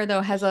Black Mirror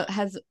though has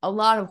a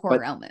lot of horror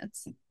But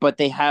elements.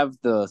 they have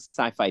the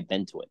sci-fi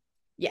bend to it.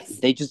 Yes.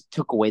 They just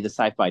took away the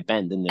sci-fi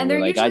bend, and they And were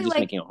they're like, I'm usually just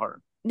like making a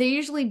horror. they're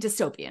usually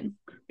dystopian,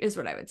 is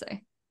what I would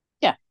say.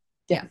 Yeah,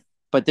 yeah. Yeah.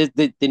 But they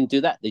didn't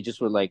do that. They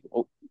just were like,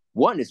 oh,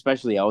 one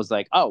especially, I was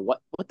like, oh,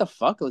 what the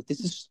fuck? Like this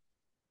is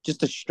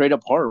just a straight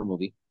up horror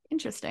movie.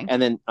 Interesting.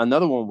 And then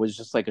another one was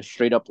just like a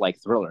straight up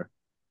like thriller.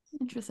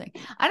 Interesting.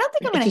 I don't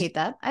think I'm It gonna just hate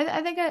that.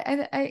 I think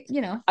I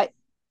you know.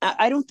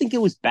 I don't think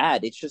it was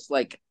bad. It's just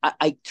like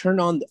I put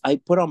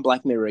on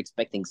Black Mirror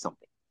expecting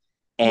something,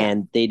 Yeah.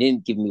 and they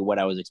didn't give me what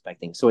I was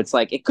expecting. So it's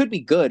like it could be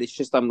good. It's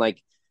just I'm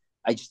like,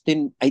 I just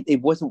didn't.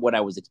 It wasn't what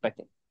I was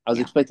expecting. I was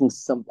Yeah. expecting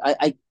some.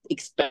 I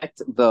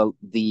expect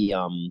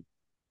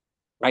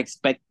I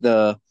expect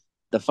the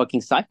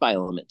fucking sci-fi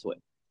element to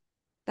it.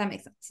 That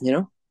makes sense. You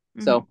know.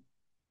 Mm-hmm. So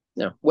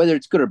no, whether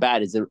it's good or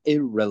bad is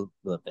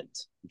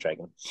irrelevant,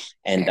 Dragon.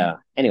 And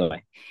Fair.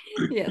 anyway,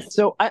 Yes.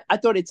 so I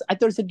thought it's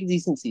a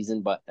decent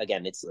season, but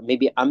again, it's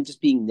maybe I'm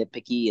just being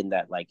nitpicky in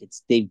that like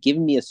they've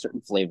given me a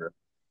certain flavor,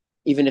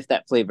 even if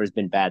that flavor has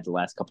been bad the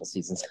last couple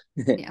seasons.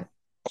 Yeah.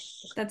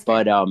 That's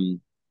But fair.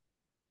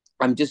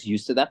 I'm just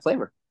used to that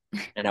flavor,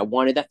 and I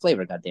wanted that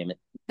flavor. God damn it!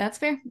 That's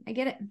fair. I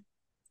get it.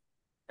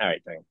 All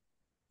right, Dragon.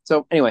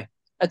 So anyway,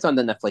 That's on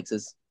the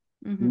Netflixes.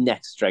 Mm-hmm.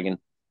 Next, Dragon.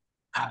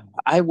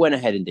 I went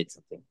ahead and did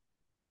something.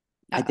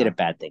 I did a Uh-oh.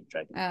 bad thing,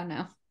 Dragon. Oh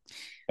no.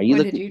 Are you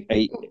What did looking? you Are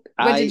you,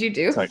 what did you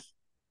do? sorry.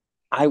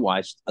 I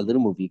watched a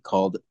little movie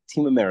called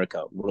Team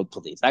America: World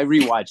Police. I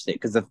rewatched it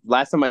because the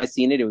last time I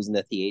seen it, it was in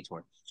the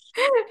theater.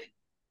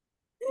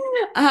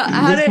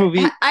 How This did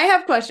movie, I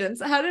have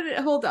questions? How did it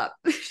hold up?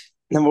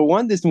 number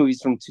one, this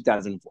movie's from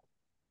 2004.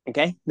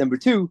 Okay. Number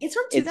two, It's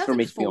from it's from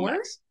HBO 2004.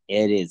 Max.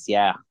 It is,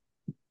 yeah.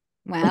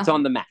 It's Wow.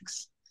 on the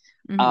Max.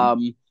 Mm-hmm.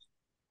 Um,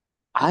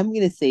 I'm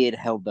gonna say it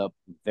held up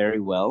very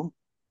well.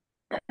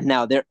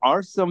 Now there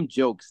are some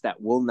jokes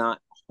that will not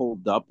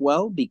hold up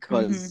well Mm-hmm.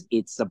 because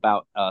it's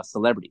about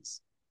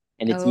celebrities,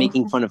 and it's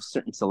making Oh, fun of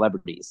certain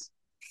celebrities.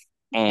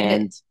 and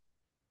And it.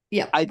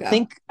 Yep. I Go.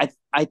 think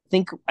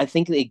I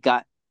think they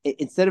got,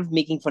 instead of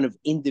making fun of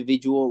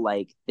individual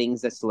like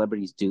things that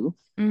celebrities do,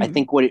 I Mm-hmm.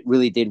 think what it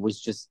really did was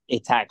just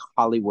attack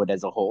Hollywood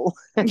as a whole.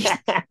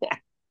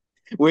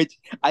 Which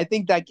I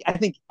think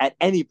at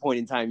any point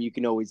in time you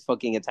can always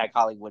fucking attack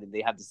Hollywood and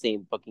they have the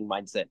same fucking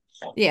mindset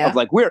of Yeah.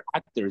 like, we're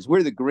actors,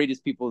 we're the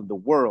greatest people in the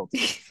world,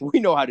 we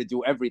know how to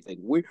do everything,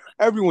 we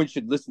everyone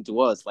should listen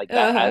to us, like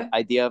that Uh-huh.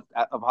 idea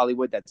of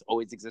Hollywood that's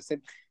always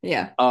existed.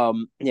 Yeah.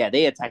 Yeah,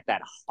 they attack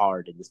that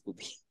hard in this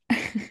movie.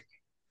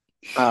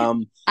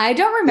 Um, I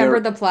don't remember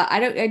there the plot.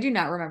 I do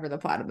not remember the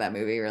plot of that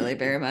movie really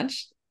very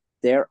much.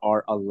 there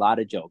are a lot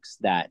of jokes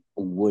that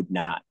would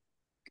not.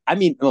 I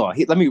mean,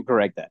 let me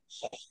correct that.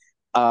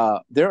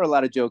 There are a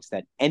lot of jokes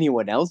that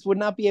anyone else would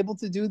not be able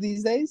to do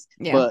these days,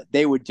 Yeah. but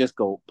they would just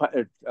go.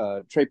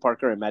 Trey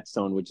Parker and Matt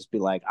Stone would just be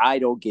like, "I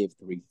don't give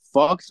three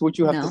fucks what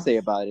you have to No. say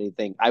about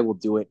anything. I will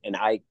do it, and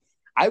I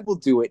will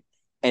do it,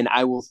 and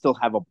I will still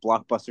have a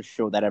blockbuster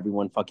show that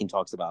everyone fucking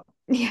talks about."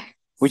 Yeah.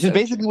 Which is So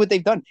true. basically what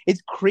they've done.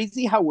 It's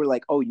crazy how we're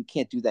like, oh, you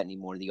can't do that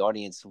anymore. The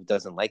audience who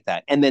doesn't like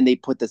that, and then they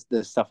put this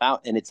stuff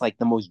out, and it's like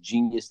the most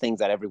genius things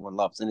that everyone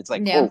loves, and it's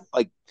like, Yeah. whoa,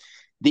 like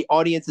the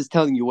audience is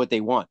telling you what they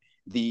want.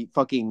 The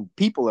fucking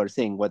people are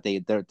saying what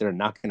they're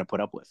not going to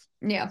put up with.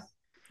 Yeah.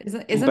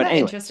 Isn't But that anyway,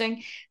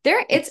 interesting?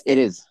 There it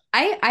is.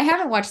 I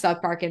haven't watched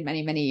South Park in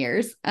many, many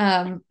years.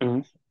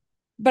 Mhm.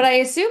 But I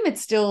assume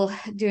it's still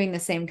doing the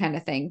same kind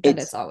of thing that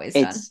it's It's always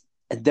done. it's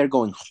they're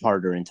going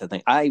harder into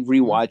things. I Mm.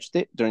 rewatched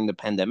it during the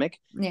pandemic.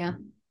 Yeah.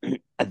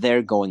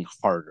 They're going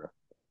harder.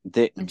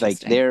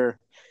 Interesting.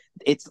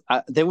 It's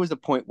there was a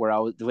point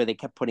where they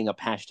kept putting up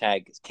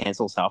hashtag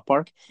cancel South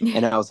Park,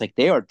 and I was like,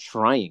 they are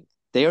trying.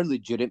 They are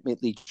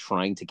legitimately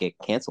trying to get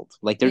canceled.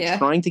 Like they're Yeah.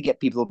 trying to get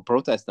people to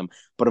protest them,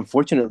 but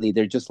unfortunately,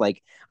 they're just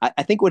like,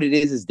 I think what it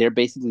is they're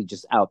basically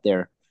just out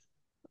there,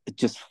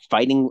 just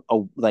fighting a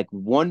like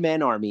one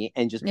man army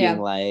and just being Yeah.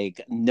 like,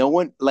 no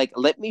one, like,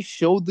 let me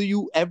show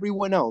you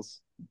everyone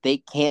else they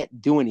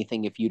can't do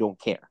anything if you don't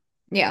care.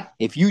 Yeah.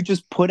 If you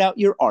just put out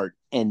your art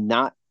and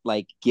not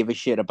like give a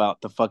shit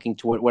about the fucking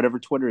whatever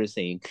Twitter is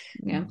saying,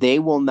 Yeah. they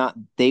will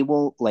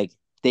like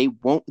they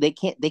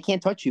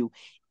can't touch you,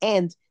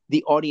 and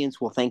the audience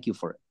will thank you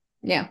for it.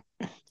 Yeah.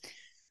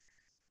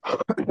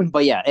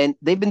 But yeah, and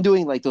they've been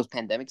doing like those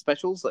pandemic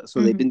specials, so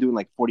they've Hmm. been doing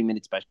like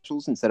 40-minute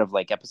specials instead of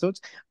like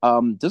episodes.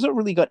 Those are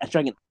really good.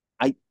 Dragon,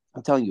 I'm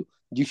telling you,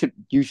 you should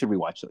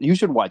rewatch those. You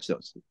should watch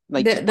those.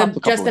 Like just The pop a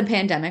just couple the in.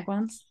 pandemic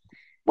ones.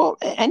 Well,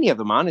 any of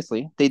them,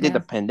 honestly. They did the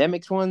Yeah.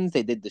 pandemics ones.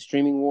 They did the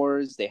streaming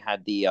wars. They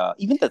had the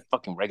even the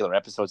fucking regular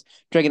episodes.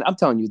 Dragon, I'm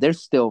telling you, they're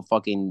still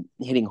fucking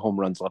hitting home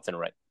runs left and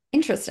right.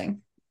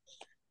 Interesting.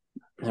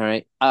 All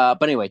right.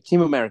 But anyway,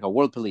 Team America,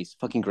 World Police,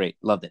 fucking great,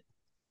 loved it.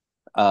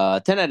 10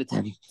 out of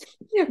 10.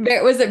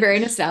 Was it very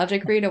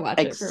nostalgic for you to watch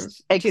it from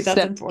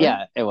Except, 2004?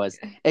 yeah, it was.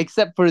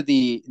 Except for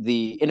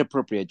the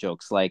inappropriate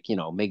jokes, like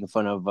making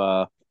fun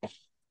of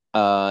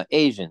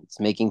Asians,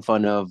 making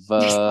fun of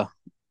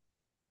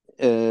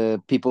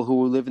people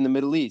who live in the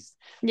Middle East,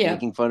 Yeah.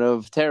 making fun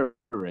of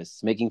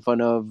terrorists, making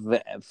fun of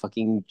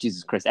fucking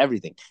Jesus Christ,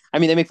 everything. I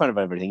mean, they make fun of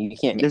everything. You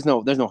can't. Yeah.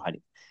 There's no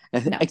hiding,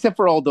 No. except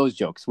for all those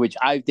jokes, which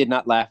I did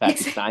not laugh at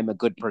because I'm a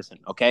good person.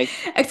 Okay,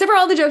 Except for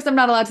all the jokes I'm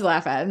not allowed to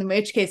laugh at, in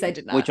which case I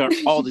did which not. are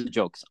all the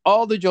jokes.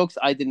 All the jokes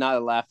I did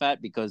not laugh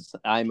at because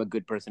I'm a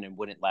good person and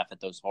wouldn't laugh at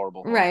those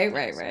horrible, horrible Right,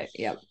 right, things. right.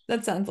 Yep.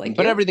 That sounds like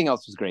But you. everything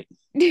else was great.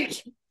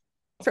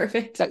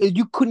 Perfect.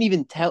 You couldn't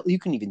even tell. You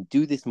couldn't even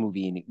do this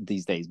movie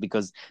these days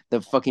because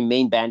the fucking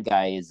main bad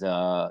guy is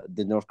the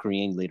North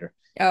Korean leader,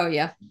 Oh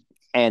yeah.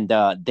 and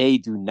they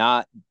do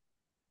not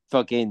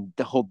fucking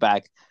hold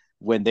back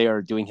when they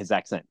are doing his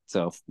accent.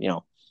 So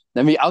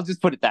I mean, I'll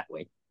just put it that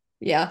way.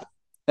 Yeah.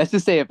 Let's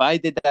just say if I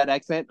did that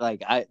accent,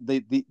 like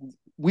the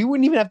we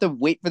wouldn't even have to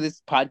wait for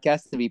this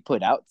podcast to be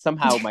put out.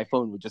 Somehow my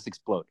phone would just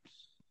explode.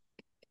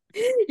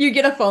 You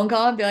get a phone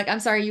call and be like, I'm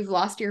sorry, you've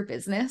lost your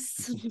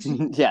business.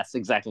 Yes,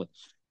 exactly.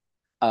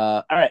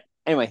 All right.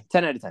 Anyway,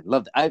 10 out of 10.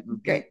 Loved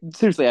it. Great.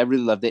 Seriously, I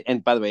really loved it.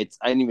 And by the way,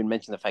 I didn't even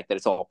mention the fact that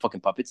it's all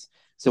fucking puppets.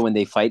 So when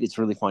they fight, it's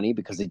really funny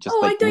because they just Oh,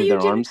 like move their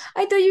arms.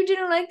 I thought you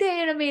didn't like the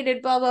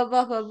animated blah blah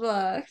blah blah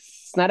blah.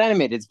 It's not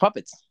animated, it's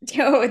puppets.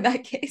 Oh, in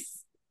that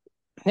case.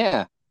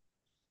 Yeah.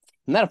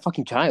 I'm not a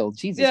fucking child.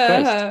 Jesus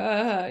Christ.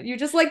 Yeah, you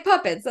just like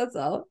puppets. That's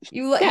all.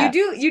 Yeah,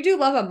 You do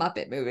love a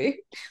Muppet movie.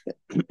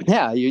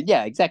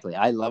 yeah, exactly.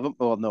 I love them.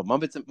 Well, no,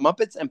 Muppets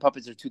and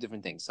puppets are two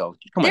different things. So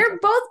come on, They're Dragon.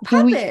 both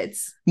We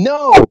puppets.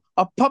 no,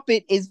 a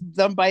puppet is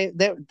done by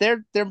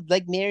they're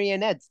like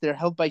marionettes. They're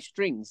held by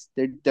strings.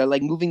 They're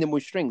like moving them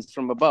with strings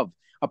from above.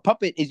 A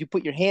puppet is you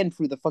put your hand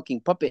through the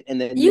fucking puppet and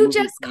then you move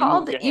your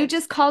You hand.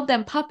 just called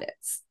them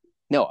puppets.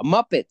 No, a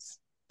Muppets.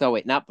 So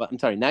wait, not. I'm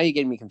sorry. Now you're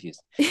getting me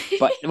confused.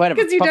 But whatever.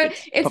 Because you don't,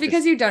 Puppets. it's because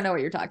Puppets. you don't know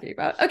what you're talking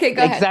about. Okay,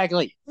 go ahead.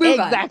 Exactly. Move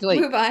on. Exactly.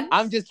 Move on.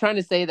 I'm just trying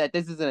to say that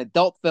this is an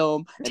adult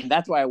film, and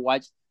that's why I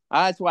watched.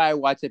 That's why I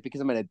watched it because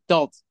I'm an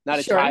adult, not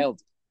a Sure.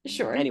 child.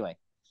 Sure. Anyway,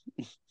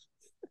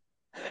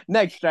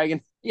 next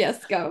Dragon.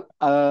 Yes, go.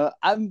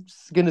 I'm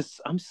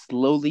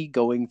slowly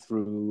going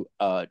through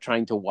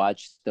trying to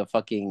watch the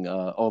fucking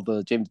all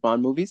the James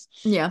Bond movies.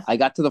 Yeah. I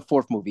got to the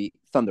fourth movie,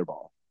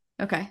 Thunderball.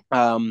 Okay.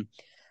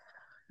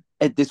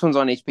 This one's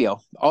on HBO.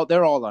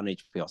 They're all on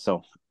HBO,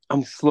 so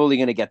I'm slowly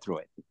gonna get through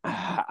it.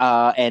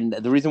 And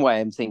the reason why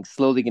I'm saying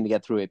slowly gonna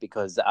get through it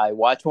because I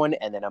watch one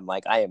and then I'm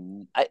like,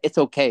 it's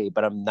okay,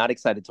 but I'm not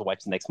excited to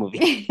watch the next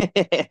movie.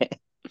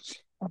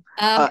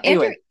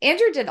 Anyway,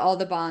 Andrew did all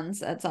the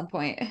Bonds at some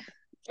point.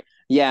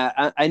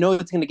 yeah, I know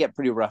it's gonna get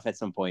pretty rough at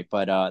some point,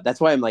 but that's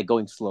why I'm like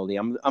going slowly.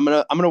 I'm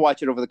gonna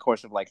watch it over the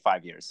course of like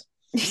 5 years.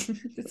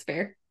 That's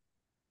fair.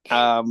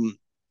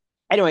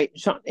 Anyway,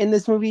 Sean, in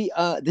this movie,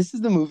 this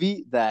is the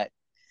movie that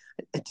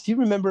do you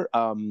remember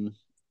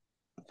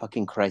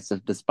fucking Christ,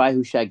 the Spy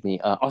Who Shagged Me,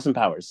 Austin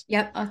Powers.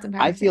 Yep, Austin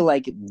Powers. I feel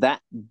like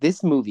that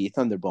this movie,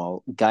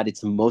 Thunderball, got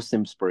its most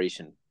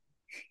inspiration.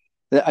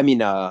 I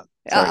mean, Austin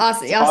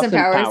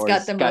Powers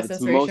got the most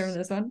inspiration from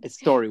this one.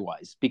 Story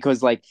wise,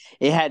 because like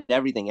it had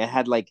everything. It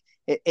had like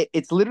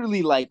it's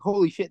literally like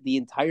holy shit. The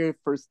entire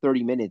first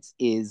 30 minutes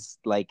is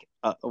like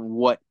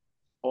what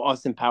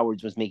Austin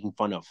Powers was making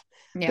fun of.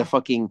 Yeah.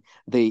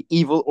 The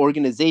evil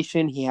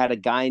organization. He had a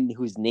guy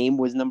whose name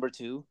was Number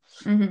 2.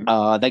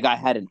 Mm-hmm. That guy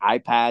had an eye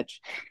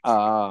patch.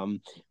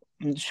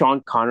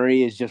 Sean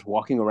Connery is just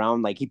walking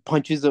around like he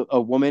punches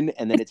a woman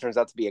and then it turns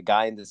out to be a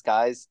guy in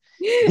disguise.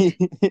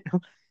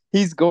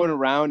 He's going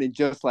around and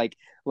just like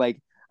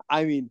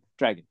I mean,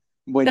 Dragon.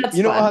 When That's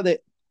you know fun.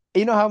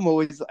 how I'm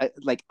always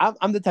like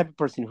I'm the type of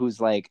person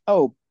who's like,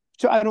 oh,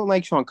 I don't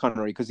like Sean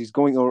Connery because he's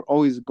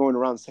always going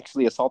around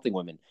sexually assaulting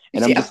women,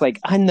 and I'm just like,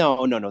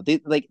 no, no,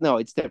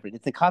 it's different.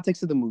 It's the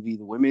context of the movie.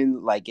 The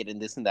women like it,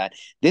 and this and that.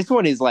 This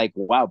one is like,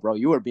 wow, bro,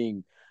 you are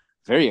being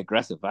very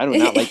aggressive. I do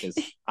not like this.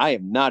 I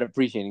am not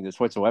appreciating this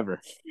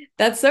whatsoever.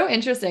 That's so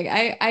interesting.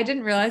 I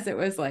didn't realize it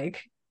was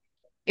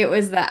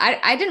that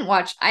I didn't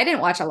watch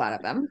a lot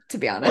of them, to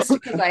be honest,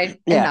 because I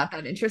am not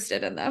that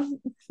interested in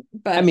them.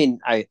 But I mean,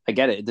 I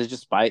get it. There's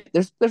just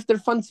they're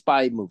fun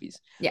spy movies.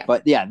 Yeah.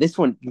 But yeah, this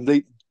one,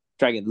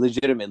 Dragon,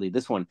 legitimately,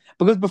 this one.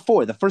 Because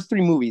before the first 3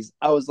 movies,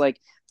 I was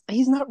like,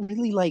 he's not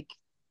really like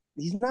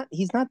he's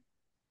not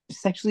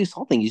sexually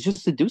assaulting, he's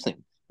just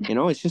seducing. You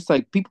know, it's just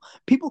like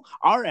people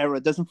our era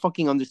doesn't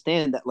fucking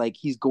understand that like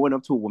he's going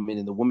up to a woman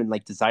and the woman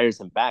like desires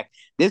him back.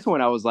 This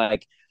one I was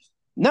like,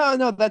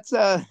 no, that's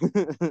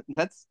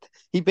that's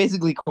he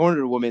basically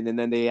cornered a woman and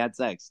then they had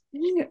sex.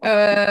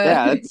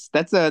 Yeah,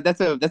 that's a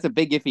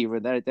big iffy for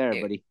that there,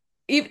 buddy.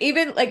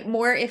 Even like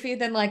more iffy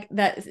than like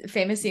that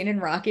famous scene in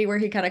Rocky where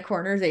he kind of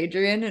corners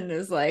Adrian and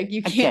is like,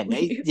 you can't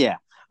leave. Yeah.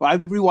 Well, I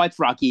rewatched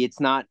Rocky.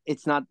 It's not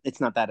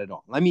that at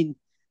all. I mean,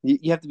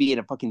 you have to be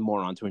a fucking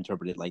moron to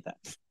interpret it like that.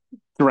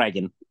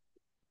 Dragon.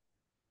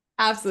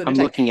 Absolutely. I'm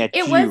looking at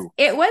you.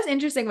 It was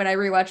interesting when I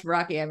rewatched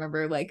Rocky. I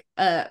remember like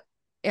at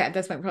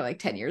this point probably like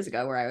 10 years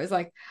ago where I was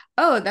like,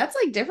 oh, that's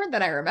like different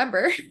than I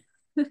remember.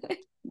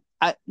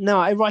 I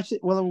watched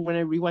it. Well, when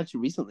I rewatched it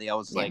recently, I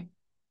was like,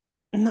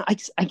 no,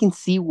 I can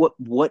see what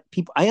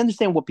people. I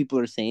understand what people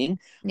are saying,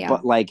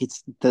 but like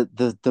it's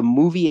the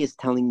movie is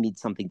telling me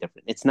something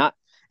different. It's not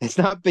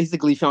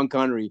basically Sean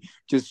Connery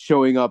just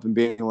showing up and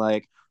being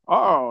like,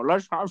 oh,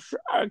 let's have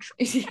sex.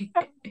 You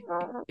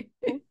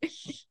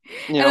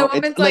know,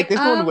 it's like this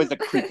one was a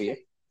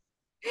creepy.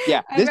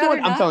 Yeah, this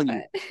one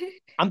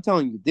I'm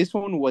telling you, this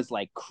one was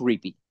like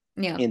creepy.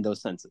 Yeah, in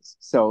those senses.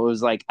 So it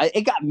was like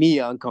it got me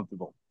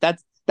uncomfortable.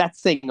 That's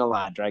saying a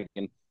lot,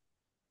 Dragon.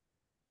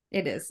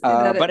 It is.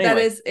 But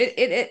anyway.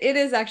 It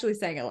is actually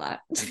saying a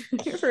lot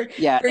for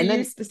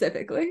you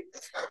specifically.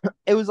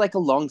 It was like a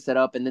long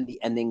setup, and then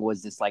the ending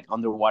was this like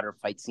underwater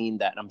fight scene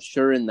that I'm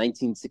sure in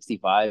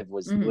 1965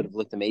 would have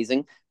looked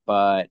amazing,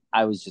 but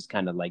I was just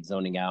kind of like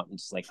zoning out and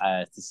just like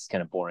this is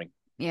kind of boring.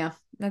 Yeah,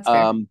 that's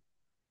fair.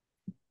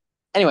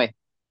 Anyway,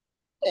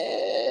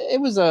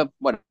 it was a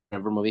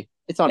whatever movie.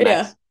 It's on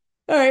Max.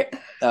 All right.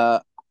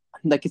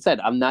 Like I said,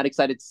 I'm not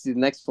excited to see the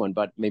next one,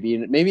 but maybe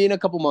in a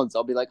couple months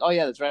I'll be like, oh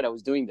yeah, that's right, I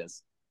was doing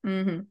this,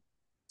 and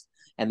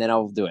then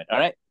I'll do it. All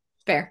right,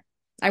 fair.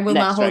 I will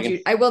not hold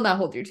you. I will not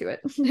hold you to it.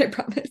 I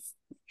promise.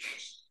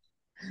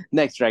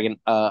 Next, Dragon.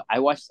 I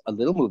watched a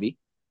little movie.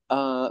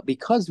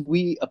 Because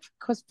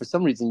for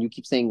some reason you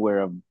keep saying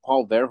we're a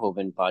Paul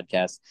Verhoeven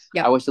podcast.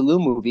 Yep. I watched a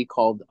little movie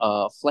called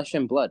Flesh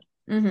and Blood,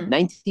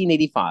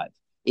 1985.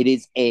 It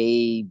is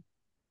a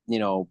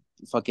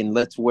fucking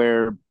let's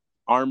wear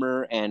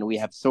armor and we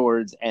have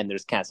swords and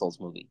there's castles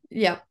movie.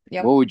 Yep. What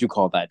Yep. would you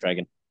call that,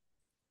 Dragon?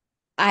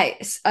 A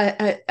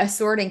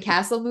sword and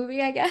castle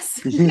movie, I guess.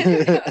 Kind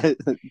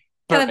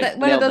of Perfect.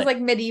 one of Nailed those it. like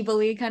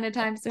medievally kind of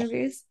times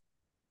movies.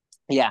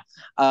 Yeah.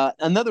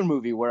 Another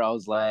movie where I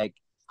was like,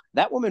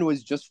 that woman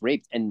was just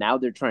raped, and now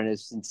they're trying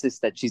to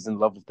insist that she's in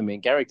love with the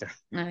main character.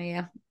 Oh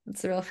yeah,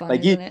 it's real fun,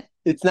 Like isn't it?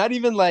 it's not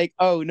even like,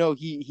 oh no,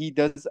 he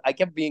does. I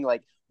kept being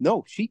like,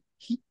 no, he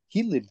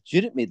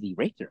legitimately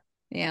raped her.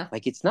 Yeah.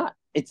 Like it's not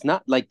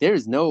like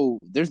there's no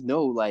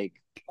like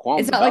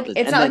qualms It's not about like this.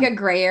 it's And not like then a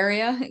gray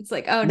area. It's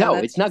like, oh no, no,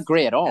 that's it's not just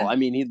gray at all. I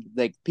mean, he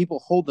like people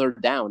hold her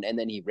down and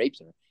then he rapes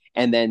her.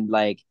 And then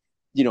like,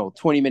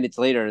 20 minutes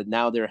later,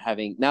 now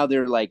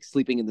they're like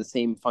sleeping in the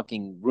same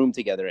fucking room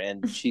together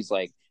and she's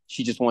like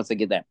she just wants to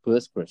get that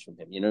push from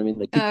him. You know what I mean?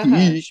 Like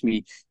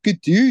uh-huh.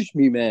 good douche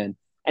me, man.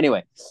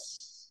 Anyway,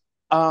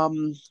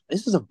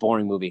 this was a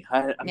boring movie.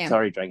 I'm Yeah.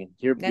 sorry, Dragon.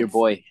 Your That's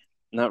boy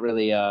not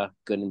really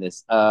good in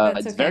this.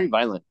 that's It's very okay.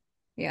 violent.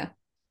 Yeah.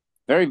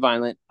 Very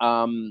violent.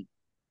 And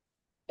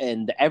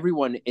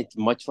everyone, it's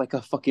much like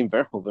a fucking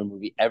Verhoeven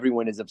movie.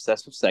 Everyone is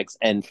obsessed with sex,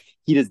 and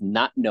he does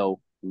not know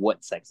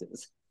what sex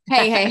is.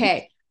 Hey, hey,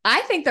 hey.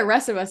 I think the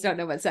rest of us don't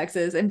know what sex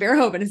is, and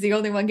Verhoeven is the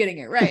only one getting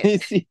it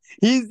right.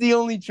 He's the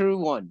only true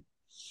one.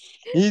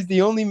 He's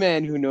the only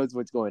man who knows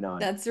what's going on.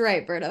 That's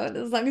right, Berto.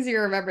 As long as you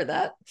remember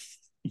that.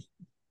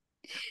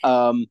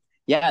 Um,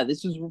 yeah,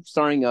 this was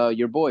starring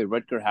your boy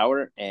Rutger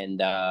Hauer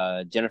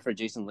and Jennifer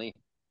Jason Leigh.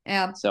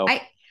 Yeah. So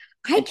I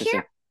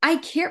interesting.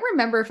 can't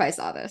remember if I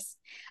saw this.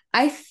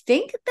 I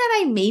think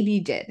that I maybe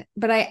did,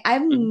 but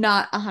I'm Mhm.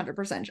 not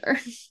 100% sure.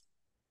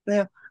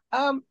 Yeah.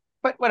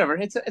 But whatever.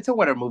 It's a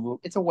whatever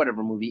movie. It's a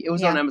whatever movie. It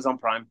was on Yeah. Amazon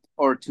Prime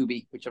or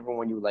Tubi, whichever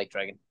one you would like,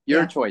 Dragon.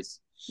 Your Yeah. choice.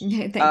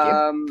 Thank you.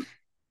 Um,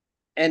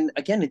 and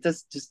again, it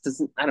just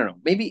doesn't. I don't know.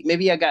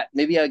 Maybe I got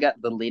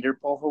the later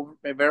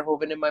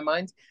Verhoeven in my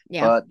mind,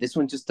 Yeah. but this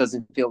one just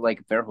doesn't feel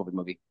like a Verhoeven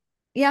movie,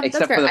 Yeah, that's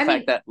except for fair. the I fact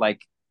mean, that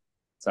like,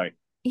 sorry,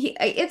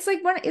 it's like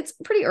it's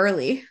pretty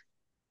early.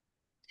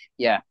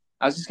 yeah,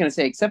 I was just gonna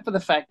say, except for the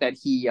fact that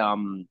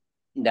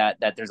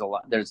that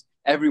there's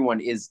everyone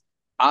is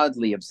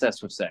oddly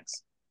obsessed with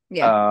sex.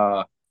 Yeah.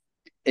 Uh,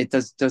 it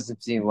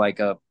doesn't seem like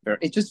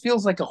it just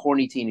feels like a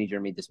horny teenager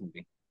made this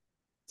movie.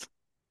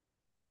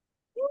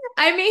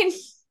 I mean,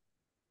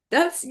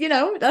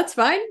 that's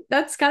fine.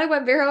 That's kind of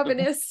what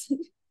Verhoeven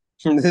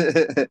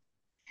is.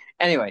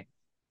 Anyway,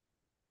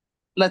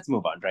 let's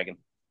move on, Dragon.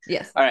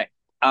 Yes. All right.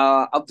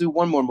 I'll do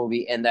one more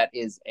movie, and that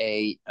is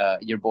a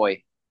your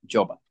boy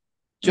Joba, Hmm.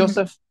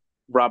 Joseph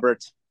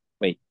Robert.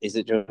 Wait, is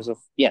it Joseph?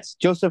 Yes,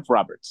 Joseph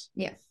Roberts.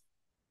 Yeah.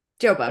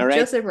 Joe All Bob, right,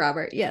 Joseph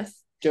Robert. Yes.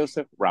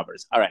 Joseph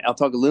Roberts. All right, I'll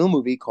talk a little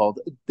movie called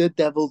The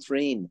Devil's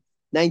Rain,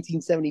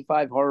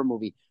 1975 horror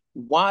movie.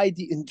 Why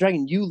do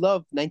Dragon? You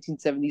love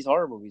 1970s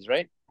horror movies,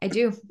 right? I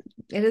do.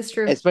 It is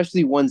true.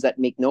 Especially ones that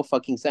make no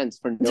fucking sense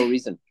for no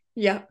reason.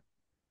 Yeah.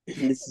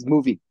 This is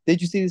movie.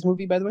 Did you see this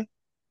movie, by the way?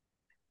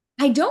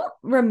 I don't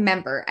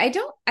remember. I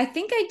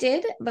think I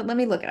did, but let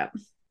me look it up.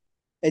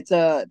 It's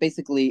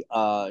basically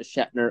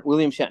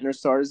William Shatner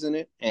stars in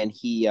it, and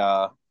he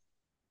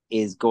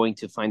is going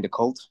to find a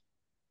cult,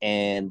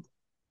 and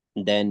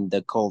then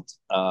the cult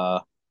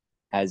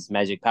has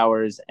magic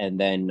powers, and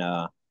then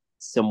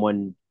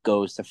someone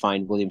goes to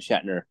find William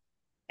Shatner,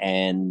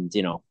 and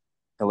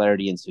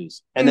hilarity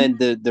ensues, and then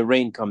Mhm. the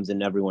rain comes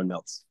and everyone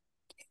melts.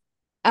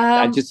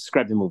 I Um, just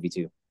described the movie to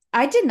you.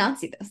 I did not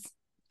see this.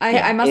 I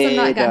Yeah, must have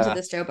not gotten to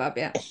this Joe Bob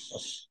yet.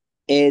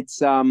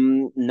 it's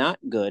not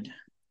good,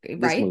 this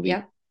Right? movie,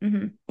 Yep.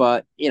 Hmm.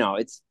 but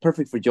it's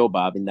perfect for Joe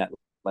Bob in that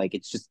like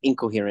it's just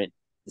incoherent.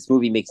 This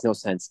movie makes no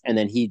sense, and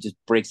then he just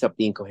breaks up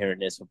the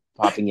incoherentness of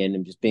popping in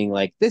and just being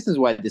like, "This is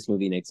why this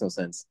movie makes no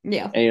sense,"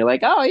 Yeah. and you're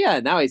like, "Oh yeah,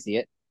 now I see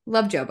it."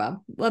 Love Joe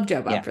Bob. Love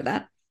Joe Bob Yeah, for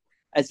that.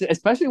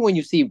 especially when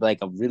you see like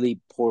a really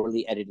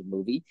poorly edited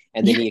movie,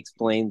 and then Yeah. he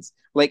explains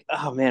like,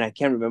 "Oh man, I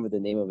can't remember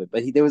the name of it,"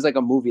 but there was like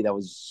a movie that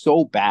was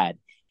so bad.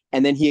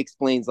 And then he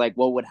explains like,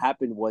 well, what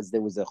happened was there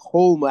was a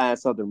whole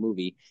ass other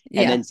movie,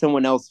 and Yeah. then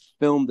someone else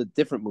filmed a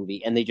different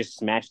movie, and they just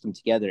smashed them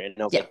together. And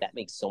I was Yeah. like, that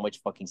makes so much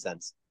fucking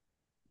sense.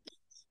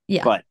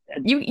 Yeah. But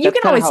You that's can kind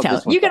of always how tell.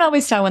 this one You can felt.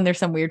 always tell when there's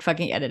some weird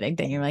fucking editing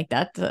thing. You're like,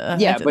 that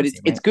Yeah, but doesn't it's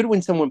seem it's right. good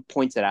when someone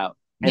points it out,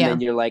 and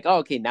then Yeah. you're like, oh,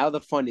 okay, now the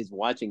fun is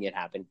watching it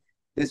happen.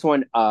 This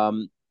one,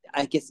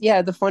 I guess,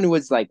 yeah, the fun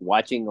was like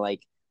watching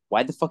like,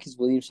 why the fuck is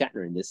William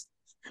Shatner in this?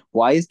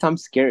 Why is Tom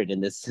Skerritt in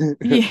this?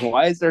 Yeah.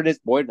 Why is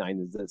Ernest Borgnine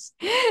in this?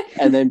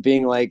 And then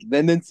being like,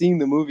 then seeing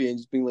the movie and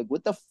just being like,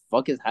 what the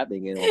fuck is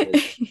happening in all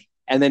this?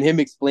 And then him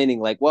explaining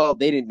like, well,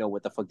 they didn't know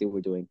what the fuck they were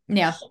doing.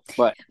 Yeah.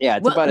 But yeah,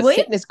 it's Well, about a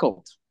Satanist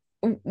cult.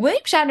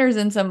 William Shatner's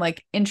in some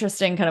like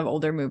interesting kind of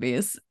older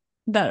movies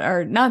that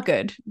are not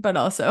good, but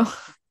also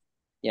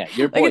Yeah,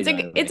 your like boy, by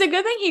the it's way. a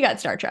good thing he got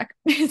Star Trek.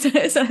 So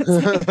I'm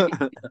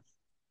saying.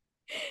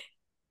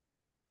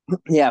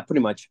 Yeah,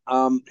 pretty much.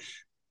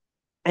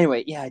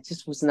 Anyway, yeah, it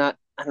just was not.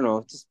 I don't know.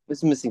 It just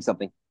was missing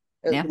something.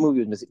 The Yeah. movie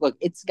was missing. Look,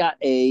 I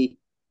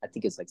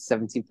think it's like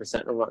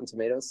 17% on Rotten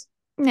Tomatoes.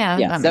 Yeah,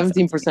 Yeah, that makes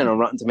sense. 17% on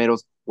Rotten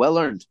Tomatoes. Well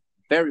earned.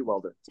 Very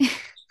well done.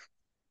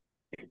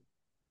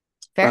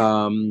 Fair.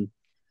 All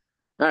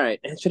right.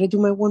 Should I do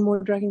my one more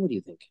dragon? What do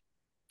you think?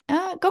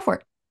 Go for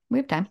it. We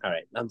have time. All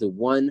right, I'll do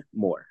one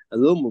more. A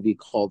little movie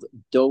called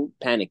Don't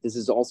Panic. This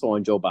is also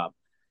on Joe Bob.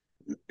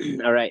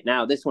 All right,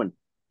 now this one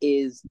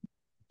is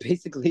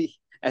basically,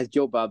 as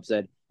Joe Bob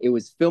said, it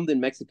was filmed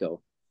in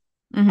Mexico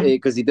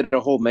because he did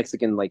a whole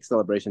Mexican like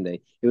celebration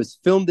day. It was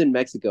filmed in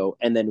Mexico,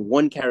 and then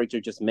one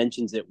character just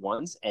mentions it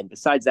once, and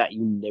besides that,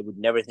 would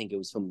never think it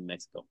was filmed in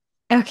Mexico.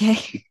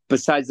 Okay.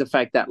 Besides the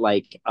fact that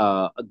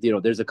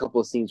there's a couple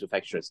of scenes with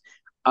extras.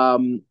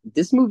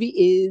 This movie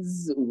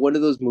is one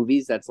of those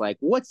movies that's like,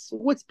 what's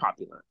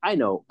popular? I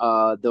know,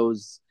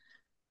 those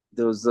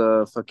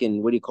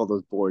fucking, what do you call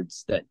those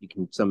boards that you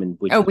can summon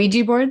witches? Oh,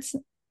 Ouija boards?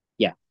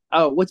 Yeah.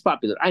 Oh, what's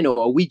popular? I know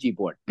a Ouija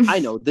board. I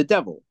know the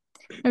devil.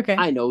 Okay.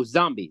 I know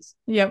zombies.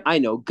 Yep. I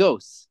know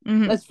ghosts.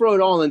 Let's throw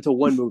it all into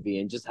one movie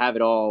and just have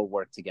it all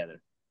work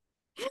together.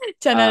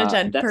 10 out of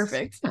 10.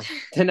 Perfect.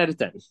 10 out of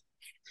 10.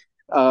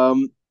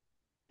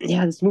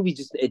 Yeah, this movie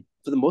just,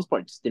 for the most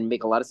part, just didn't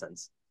make a lot of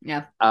sense.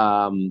 Yeah.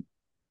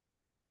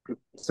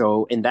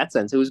 So in that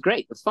sense, it was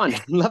great. It was fun.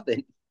 Loved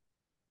it.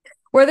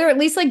 Were there at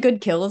least like good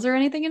kills or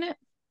anything in it?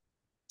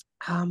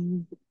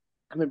 I'm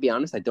gonna be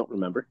honest, I don't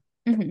remember.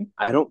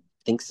 I don't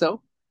think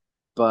so.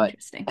 But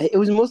it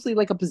was mostly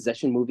like a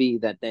possession movie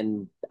that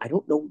then I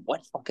don't know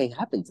what fucking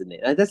happens in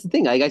it. That's the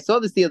thing. I saw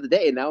this the other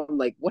day and now I'm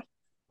like, what?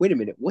 Wait a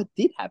minute. What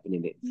did happen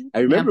in it? I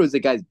remember it was a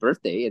guy's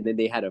birthday and then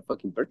they had a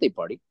fucking birthday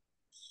party.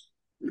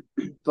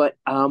 But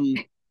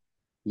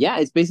yeah,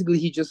 it's basically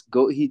he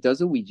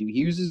does a Ouija. He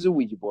uses a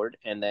Ouija board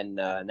and then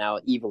now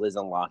evil is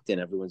unlocked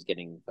and everyone's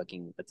getting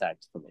fucking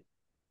attacked from it.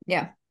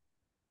 Yeah.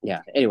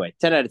 Yeah. Anyway,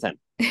 10 out of 10.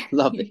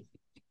 Loved it.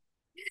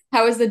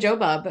 How was the Joe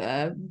Bob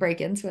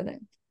break-ins with it?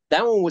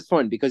 That one was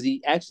fun because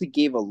he actually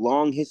gave a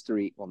long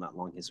history. Well, not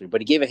long history,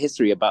 but he gave a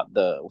history about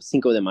the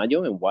Cinco de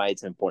Mayo and why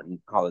it's an important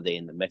holiday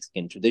in the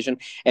Mexican tradition.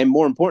 And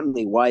more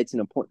importantly, why it's an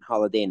important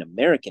holiday in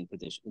American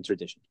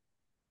tradition,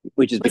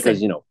 which is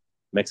because,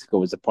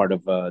 Mexico is a part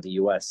of the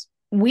U.S.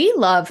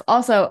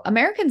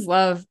 Americans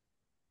love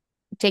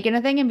taking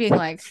a thing and being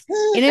like,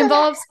 it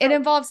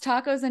involves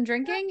tacos and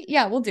drinking.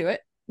 Yeah, we'll do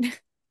it.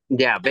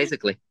 Yeah,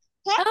 basically.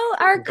 Oh,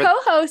 our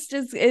co-host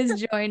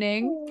is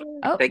joining.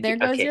 Oh, there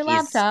goes your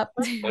laptop.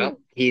 Well,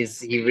 he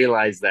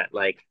realized that,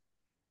 like,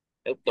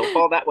 oh, don't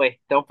fall that way.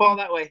 Don't fall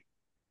that way.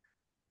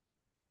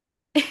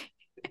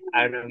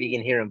 I don't know if you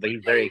can hear him, but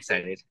he's very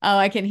excited. Oh,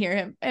 I can hear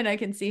him and I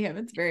can see him.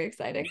 It's very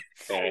exciting.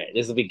 All right,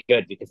 this will be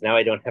good because now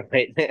I don't have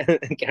my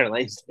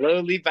Caroline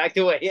slowly backed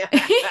away.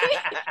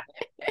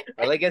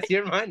 Well, I guess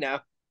you're mine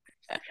now.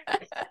 I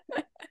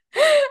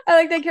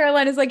like that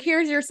Caroline is like,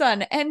 here's your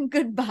son and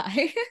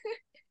goodbye.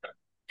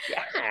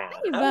 Yeah.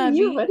 Hey, how are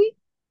you, buddy?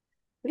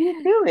 What are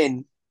you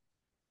doing?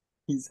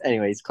 He's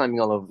climbing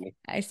all over me.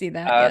 I see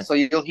that. Yes. So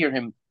you'll hear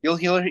him. You'll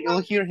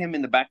hear him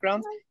in the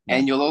background,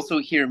 and you'll also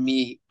hear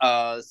me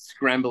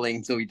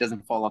scrambling so he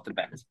doesn't fall off the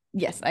back.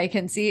 Yes, I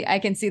can see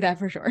that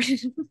for sure.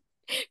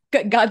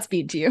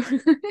 Godspeed to you.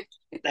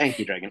 Thank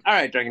you, Dragon. All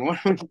right, Dragon.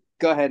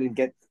 Go ahead and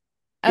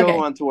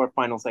go on to our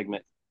final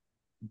segment.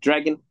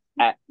 Dragon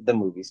at the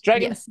movies.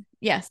 Dragon.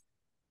 Yes.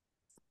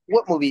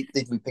 What movie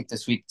did we pick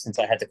this week since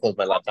I had to close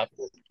my laptop?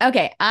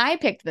 Okay, I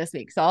picked this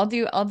week, so I'll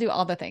do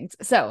all the things.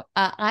 So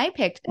I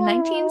picked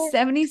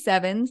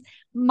 1977's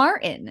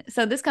Martin.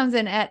 So this comes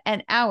in at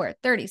an hour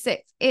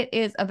 36. It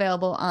is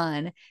available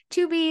on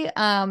Tubi,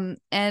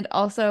 and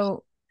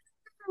also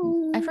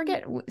I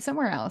forget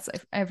somewhere else.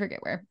 I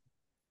forget where.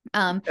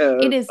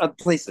 It is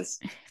places.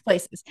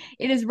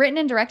 It is written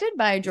and directed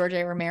by George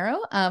A. Romero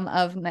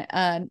of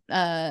Night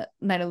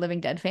of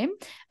Living Dead fame,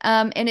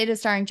 and it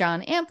is starring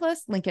John Amplas,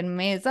 Lincoln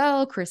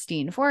Mazel,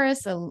 Christine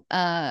Forrest,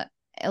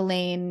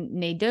 Elaine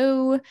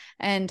Nadeau,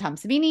 and Tom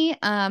Savini.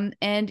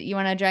 And you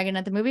want a Dragon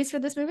at the movies for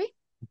this movie?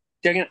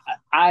 Dragon,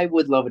 I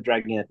would love a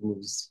Dragon at the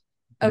movies.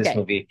 This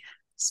movie.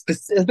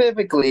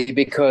 Specifically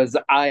because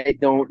I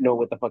don't know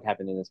what the fuck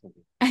happened in this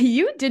movie.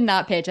 You did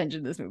not pay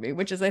attention to this movie,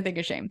 which is, I think,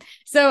 a shame.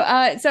 So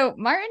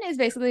Martin is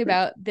basically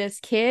about this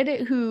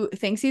kid who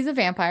thinks he's a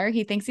vampire.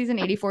 He thinks he's an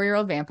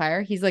 84-year-old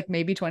vampire. He's like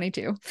maybe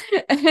 22.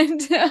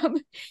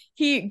 And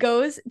he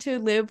goes to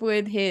live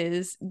with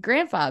his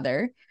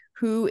grandfather,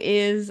 who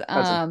is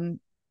cousin.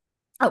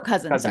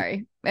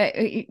 Sorry.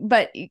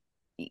 But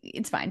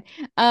it's fine.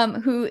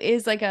 Who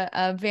is like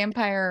a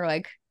vampire,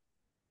 like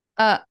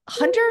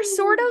hunter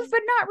sort of,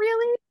 but not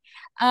really.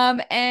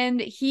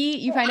 And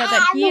you find out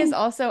that he is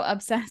also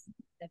obsessed.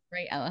 That's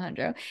right,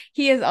 Alejandro.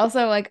 He is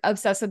also like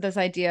obsessed with this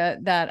idea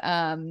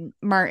that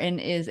Martin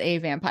is a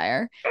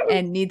vampire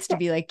and needs to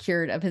be like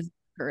cured of his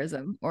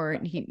vampirism, or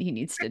he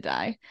needs to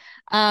die.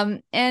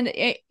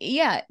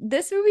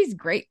 This movie's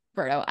great,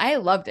 Berto. I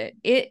loved it.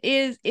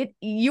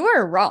 You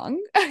are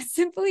wrong.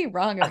 Simply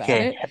wrong about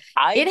it.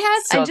 I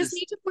just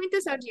need to point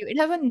this out to you. It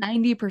has a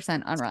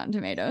 90% on Rotten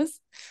Tomatoes.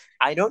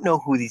 I don't know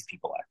who these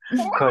people are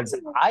because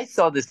I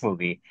saw this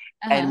movie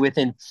and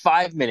within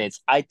 5 minutes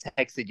I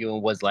texted you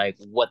and was like,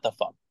 what the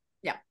fuck?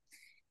 Yeah.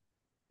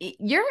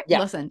 Yeah.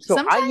 Listen, So I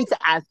sometimes need to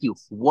ask you,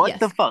 what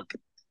the yes. fuck?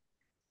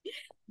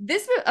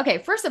 Okay,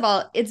 first of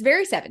all, it's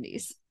very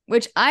 70s,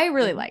 which I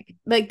really like.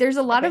 Like there's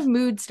a lot of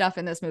mood stuff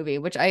in this movie,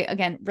 which I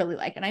again really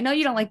like. And I know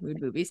you don't like mood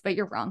movies, but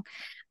you're wrong.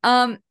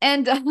 And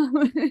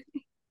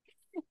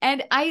and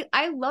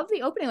I love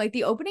the opening. Like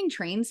the opening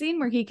train scene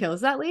where he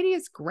kills that lady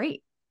is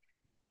great.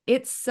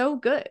 It's so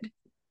good.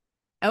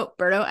 Oh,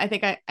 Berto, I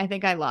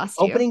think I lost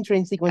you. Opening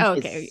train sequence Oh, is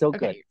okay. so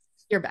good. Okay.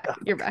 You're back.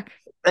 You're back.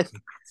 Okay,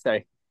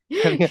 sorry.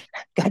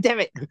 God damn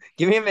it.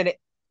 Give me a minute.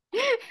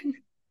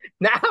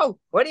 No,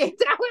 what are you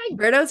doing?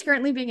 Berto's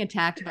currently being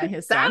attacked by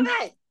his Stop son.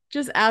 it.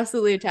 Just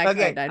absolutely attacked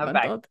by a Okay, I'm back.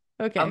 9-month-old.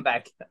 Okay. I'm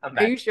back.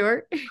 Are you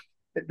sure?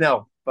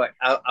 No, but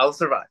I'll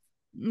survive.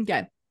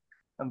 Okay.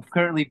 I'm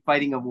currently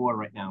fighting a war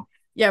right now.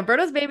 Yeah,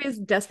 Berto's baby is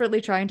desperately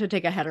trying to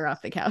take a header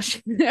off the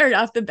couch or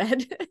off the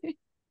bed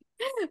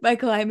by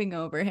climbing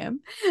over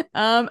him.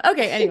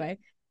 Okay, anyway.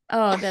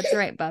 Oh, that's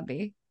right,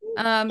 Bubby.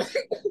 The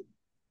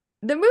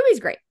movie's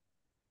great.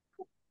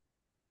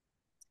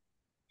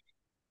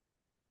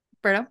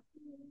 Berto.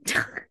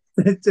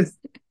 Just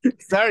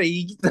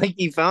sorry, like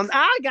you found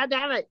god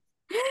damn it.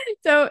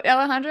 So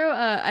Alejandro,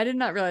 I did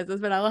not realize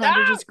this, but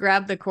Alejandro just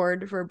grabbed the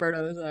cord for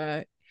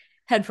Berto's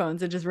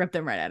headphones and just ripped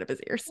them right out of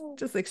his ears,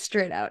 just like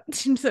straight out.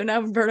 So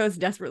now Berto's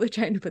desperately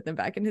trying to put them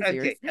back in his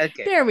ears.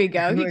 Okay. There we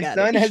go. My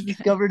son has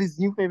discovered his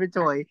new favorite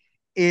toy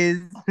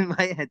is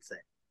my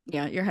headset.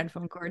 Yeah, your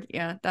headphone cord.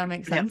 Yeah, that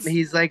makes sense. Yeah,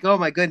 he's like, oh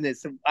my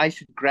goodness, I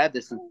should grab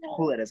this and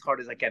pull it as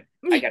hard as I can.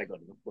 I gotta go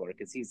to the floor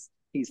because he's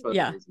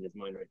fucking losing his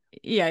mind right now.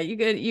 Yeah, you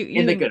could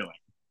in the good way.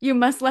 You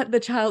must let the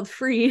child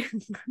free.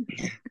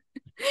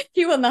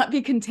 He will not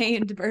be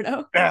contained,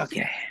 Berto.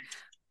 Okay.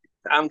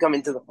 I'm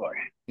coming to the floor.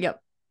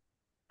 Yep.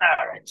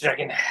 All right,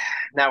 Dragon.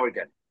 Now we're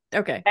good.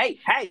 Okay.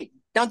 Hey,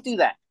 don't do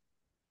that.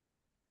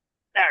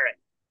 All right.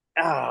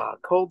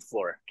 Cold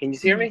floor. Can you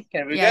hear me?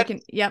 Can we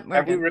good? Yep.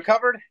 Have we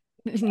recovered?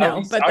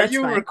 No, but are that's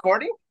you fine.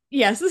 Recording?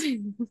 Yes. I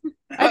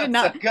did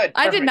not. So good.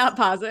 I did not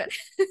pause it.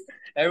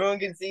 Everyone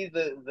can see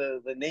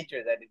the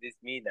nature that it is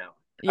me now.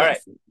 Yes. All right.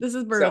 This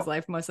is Berto's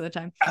life most of the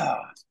time.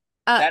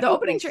 The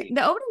opening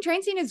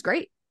train scene is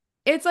great.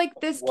 It's like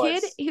this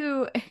kid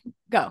who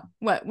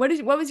what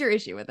was your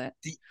issue with it?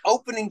 The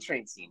opening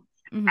train scene.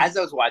 Mm-hmm. As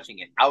I was watching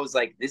it, I was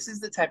like, this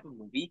is the type of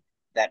movie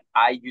that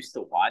I used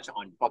to watch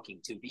on fucking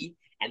Tubi,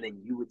 and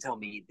then you would tell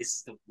me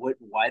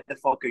why the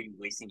fuck are you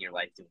wasting your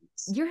life doing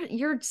this?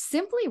 You're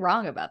simply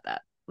wrong about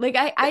that. Like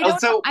I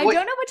don't know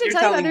what to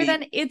tell you other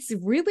than it's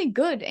really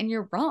good and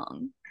you're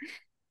wrong.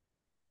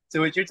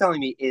 So what you're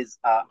telling me is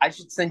I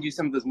should send you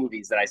some of those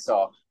movies that I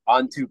saw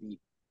on Tubi.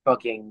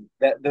 Fucking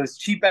those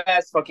cheap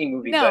ass fucking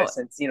movies that I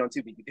seen on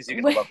Tubi because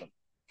you're gonna love them.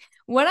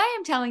 What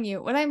I'm telling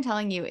you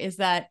is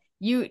that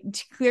you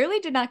clearly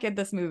did not give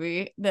this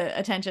movie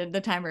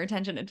the time or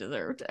attention it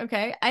deserved.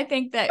 Okay, I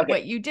think that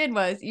what you did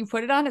was you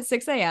put it on at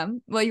 6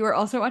 a.m. while you were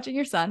also watching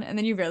your son, and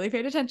then you barely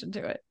paid attention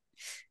to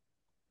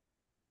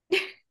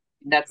it.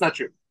 That's not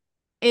true.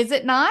 Is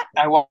it not?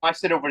 I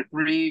watched it over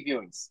 3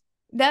 viewings.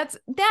 That's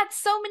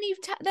so many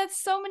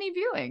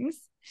viewings.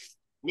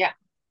 Yeah.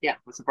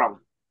 What's the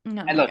problem?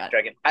 No, I love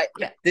Dragon.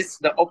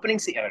 The opening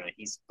scene. I don't know.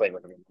 He's playing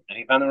with the remote.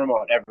 He found the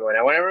remote. Everyone.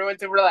 I want everyone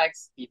to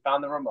relax. He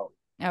found the remote.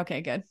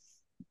 Okay, good.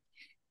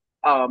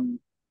 Sorry,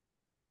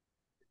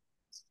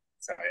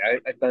 I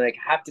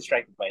have to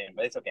strike by him,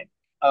 but it's okay.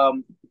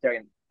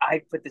 Dragon.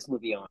 I put this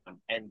movie on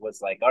and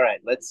was like, all right,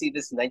 let's see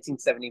this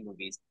 1970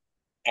 movies,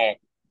 and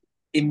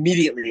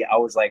immediately I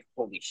was like,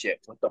 holy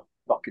shit, what the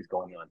fuck is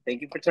going on?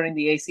 Thank you for turning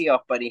the AC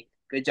off, buddy.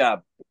 Good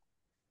job.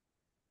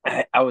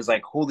 I was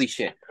like, holy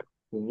shit.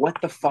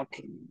 What the fuck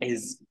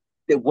is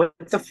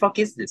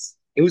this?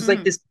 It was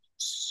like this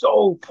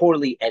so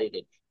poorly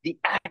edited. The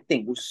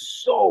acting was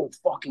so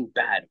fucking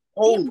bad.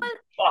 Holy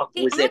fuck,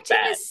 was it bad? The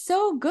acting is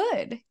so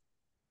good.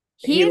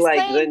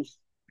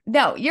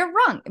 No, you're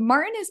wrong.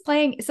 Martin is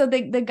playing. So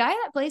the guy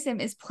that plays him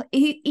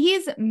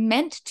he's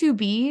meant to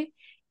be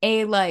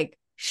a like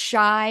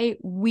shy,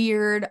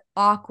 weird,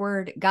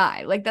 awkward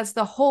guy. Like that's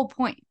the whole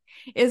point.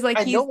 Is like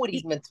I know what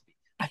he's meant to be.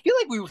 I feel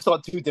like we saw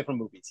 2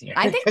 different movies here.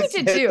 I think we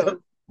did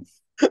too.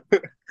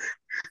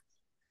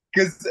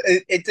 Because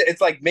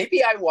it's like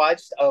maybe I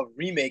watched a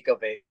remake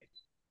of it.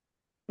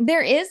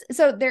 There is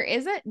it.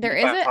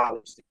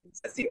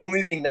 That's the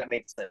only thing that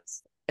makes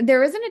sense.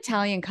 There is an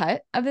Italian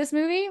cut of this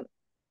movie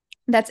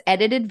that's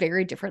edited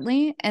very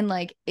differently, and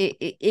like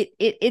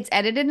it's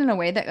edited in a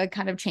way that like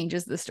kind of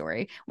changes the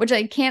story, which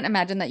I can't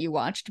imagine that you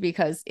watched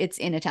because it's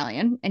in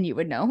Italian and you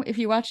would know if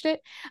you watched it.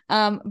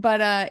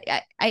 But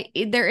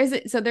there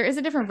is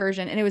a different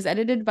version, and it was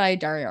edited by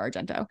Dario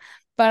Argento.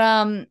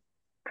 But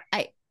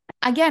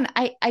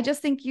I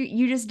just think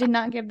you just did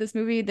not give this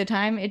movie the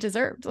time it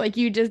deserved. Like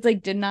you just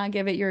like did not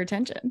give it your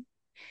attention.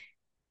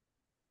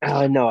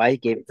 No, I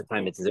gave it the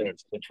time it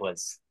deserved, which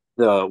was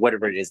the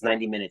whatever it is,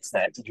 90 minutes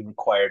that you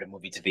required a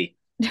movie to be.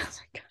 Oh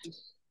my god,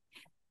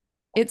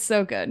 it's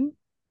so good.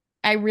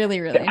 I really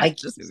enjoyed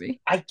this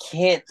movie. I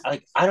can't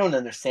I don't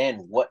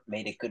understand what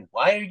made it good.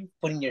 Why are you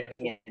putting your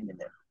hand in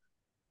there?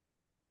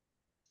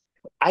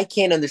 I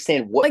can't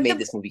understand what made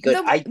this movie good.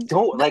 I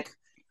don't like.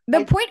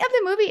 The point of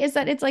the movie is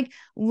that it's like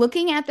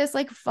looking at this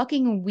like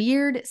fucking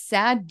weird,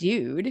 sad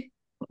dude,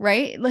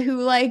 right?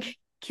 Who like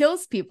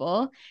kills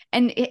people,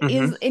 and it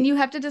is, and you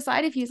have to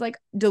decide if he's like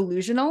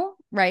delusional,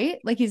 right?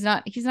 Like he's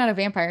not a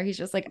vampire. He's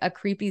just like a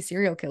creepy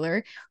serial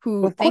killer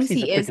who thinks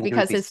he is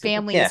because his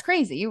family is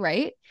crazy,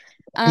 right?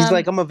 He's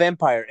like, I'm a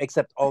vampire,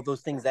 except all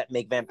those things that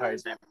make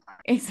vampires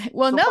vampires.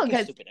 Well, so no,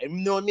 because I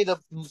know I made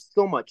up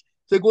so much.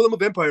 It's like, well, I'm a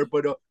vampire,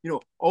 but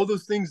all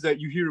those things that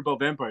you hear about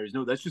vampires,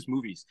 no, that's just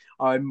movies.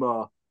 I'm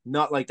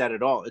not like that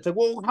at all. It's like,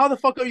 well, how the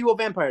fuck are you a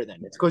vampire then?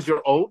 It's because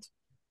you're old?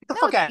 Get the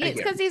fuck out of here.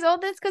 It's because he's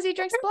old. It's because he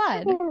drinks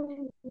blood.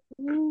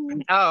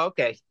 Oh,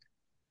 okay.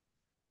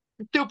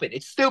 Stupid.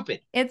 It's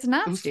stupid. It's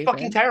not it was stupid.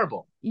 Fucking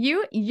terrible.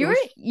 You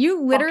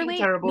literally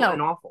terrible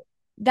and awful.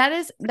 That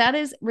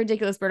is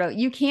ridiculous, Berto.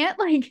 You can't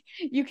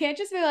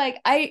just be like,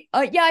 I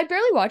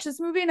barely watched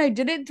this movie and I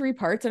did it in 3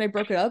 parts and I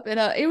broke it up and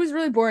it was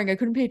really boring. I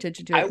couldn't pay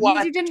attention to it. I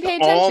watched you didn't pay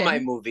attention. All my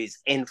movies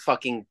in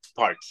fucking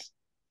parts.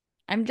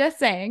 I'm just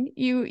saying,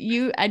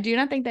 I do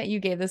not think that you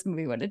gave this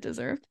movie what it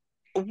deserved.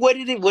 What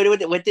did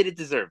it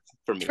deserve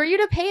for me? For you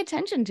to pay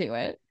attention to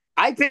it.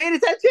 I paid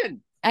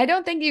attention. I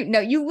don't think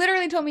you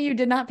literally told me you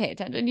did not pay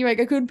attention. You're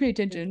like, I couldn't pay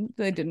attention.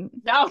 So I didn't.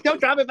 No,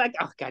 don't drop it back.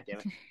 Oh, God damn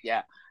it.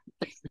 Yeah.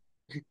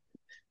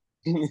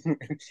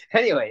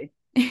 Anyway.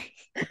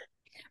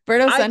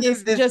 Berto's son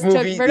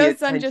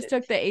just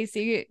took the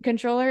AC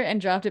controller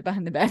and dropped it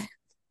behind the bed.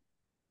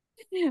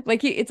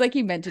 It's like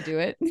he meant to do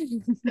it.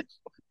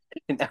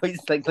 And now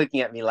he's like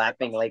looking at me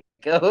laughing like,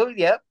 oh,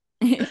 yep.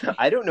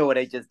 I don't know what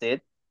I just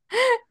did.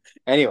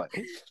 Anyway.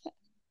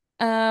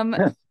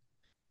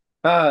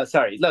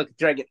 Sorry. Look,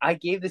 Dragon, I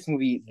gave this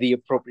movie the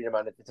appropriate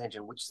amount of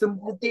attention, which is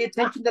the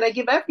attention that I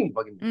give every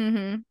fucking movie.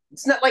 Mm-hmm.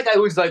 It's not like I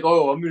was like,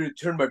 oh, I'm going to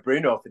turn my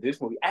brain off for this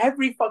movie.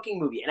 Every fucking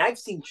movie. And I've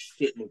seen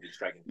shit movies,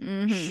 Dragon.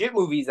 Mm-hmm. Shit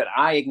movies that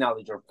I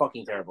acknowledge are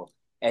fucking terrible.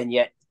 And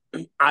yet,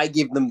 I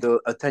give them the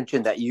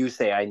attention that you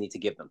say I need to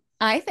give them.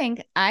 I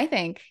think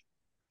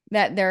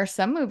that there are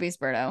some movies,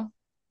 Berto,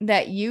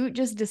 that you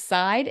just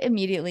decide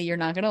immediately you're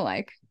not going to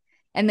like.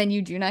 And then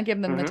you do not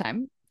give them the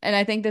time. And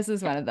I think this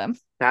is one of them.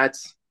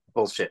 That's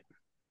bullshit.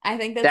 I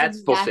think that's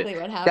exactly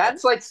bullshit. What happened.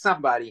 That's like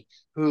somebody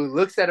who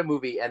looks at a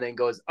movie and then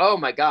goes, oh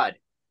my God,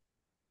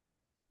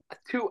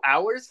 2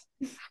 hours?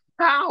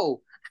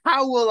 How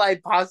will I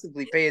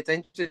possibly pay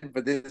attention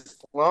for this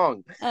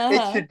long?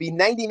 It should be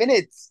 90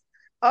 minutes.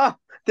 Oh,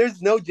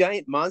 there's no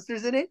giant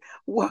monsters in it?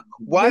 Why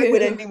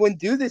would anyone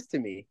do this to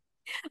me?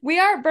 We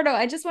are, Berto,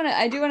 I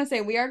do want to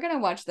say we are going to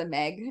watch the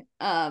Meg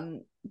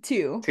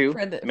two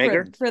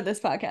for this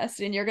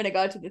podcast, and you're going to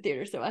go to the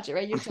theaters to watch it,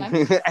 right? You have time?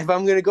 If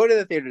I'm going to go to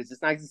the theaters,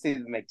 it's not going to see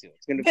the Meg 2.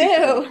 It's going to be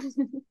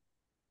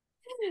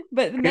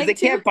but because it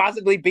can't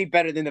possibly be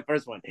better than the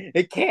first one.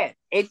 It can't.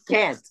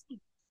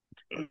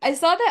 I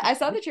saw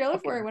the trailer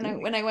for it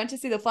when I went to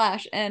see The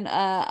Flash, and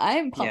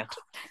I'm pumped.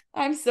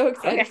 Yeah. I'm so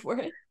excited for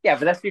it. Yeah,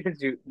 but that's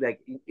because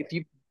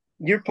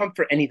you're pumped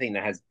for anything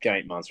that has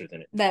giant monsters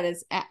in it. That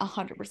is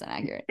 100%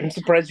 accurate. I'm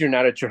surprised you're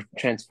not a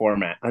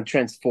transform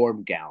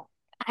gal.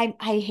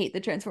 I hate the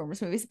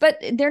Transformers movies, but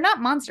they're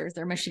not monsters;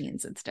 they're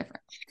machines. It's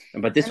different.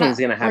 But this one's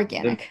gonna have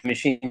organic. The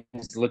machines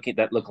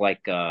that look like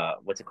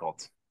what's it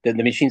called? The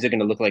machines are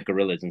gonna look like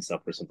gorillas and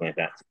stuff or something like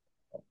that.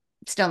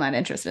 Still not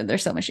interested. They're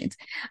still machines.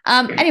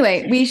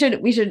 Anyway, we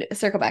should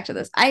circle back to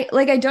this. I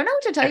don't know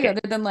what to tell you other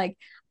than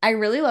I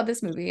really love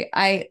this movie.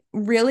 I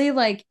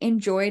really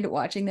enjoyed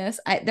watching this.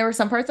 There were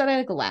some parts that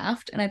I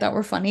laughed and I thought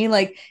were funny.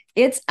 I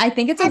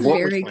think it's a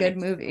very good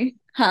movie.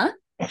 Huh?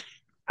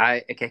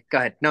 Okay, go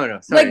ahead. No,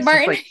 sorry.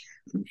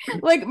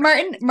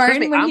 Martin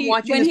Martin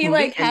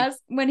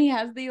when he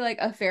has the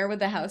affair with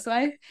the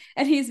housewife,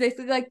 and he's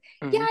basically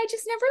I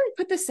just never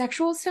put the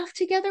sexual stuff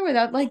together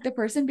without the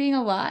person being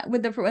alive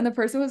when the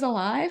person was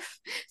alive,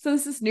 so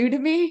this is new to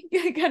me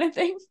kind of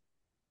thing.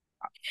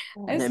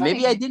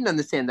 Maybe I didn't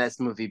understand this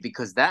movie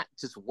because that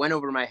just went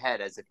over my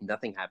head as if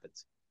nothing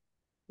happens.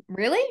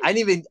 Really? I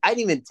didn't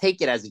even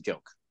take it as a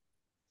joke.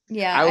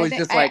 Yeah, I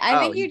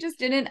think you just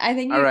didn't. I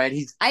think all right.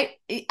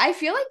 I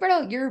feel like,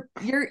 Berto, your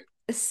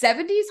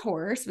 70s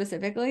horror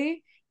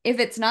specifically, if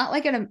it's not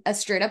a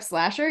straight up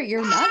slasher,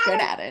 you're not good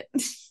at it.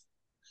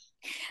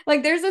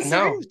 There's a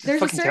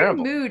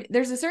certain mood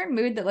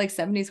that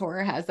 70s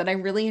horror has that I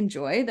really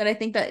enjoy, that I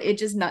think that it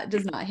just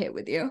does not hit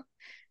with you.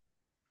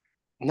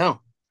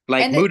 No,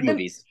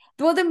 movies.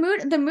 Well, the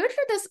mood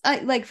for this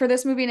for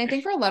this movie, and I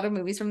think for a lot of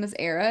movies from this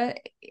era,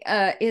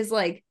 is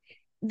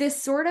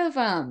this sort of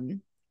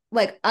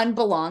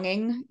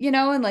unbelonging,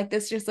 and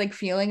this just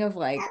feeling of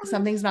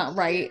something's not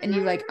right and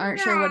you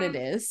aren't sure what it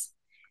is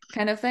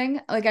kind of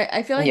thing.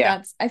 I feel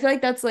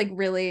like that's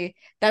really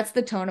that's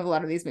the tone of a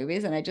lot of these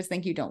movies, and I just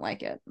think you don't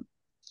like it.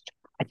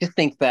 I just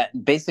think that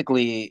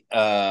basically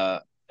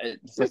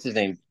what's his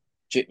name,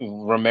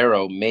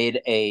 Romero made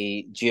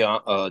a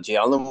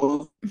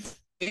Giallo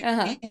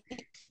movie,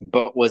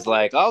 but was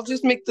I'll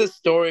just make the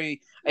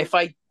story. If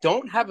I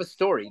don't have a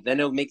story, then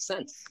it'll make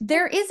sense.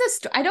 There is a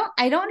story.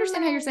 I don't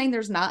understand how you're saying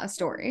there's not a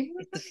story.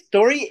 The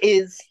story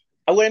is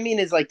what I mean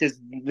is there's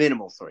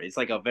minimal story. It's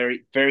a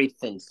very, very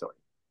thin story.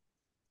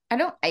 I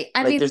don't. I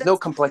Like mean, there's no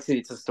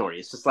complexity to the story.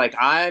 It's just like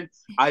I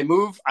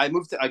go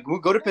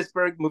to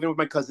Pittsburgh, move in with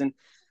my cousin,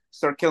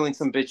 start killing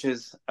some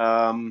bitches.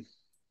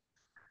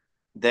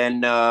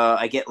 Then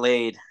I get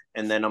laid,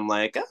 and then I'm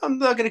like, oh, I'm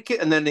not gonna kill.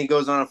 And then he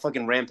goes on a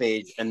fucking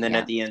rampage, and then yeah.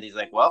 at the end he's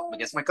like, well, I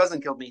guess my cousin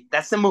killed me.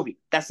 That's the movie.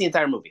 That's the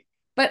entire movie.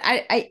 But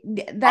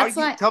that's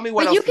Argue. like. Tell me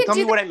what But else. you can Tell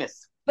me do that. what I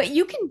missed. But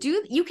you can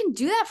do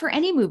that for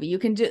any movie. You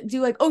can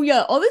do like, oh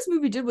yeah, all this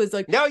movie did was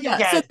like, No, you yeah.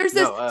 So can't. there's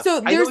this, No, so I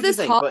know there's what you're this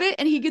saying, but hobbit,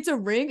 and he gets a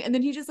ring, and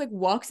then he just like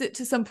walks it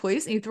to some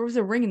place, and he throws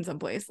a ring in some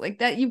place like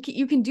that. You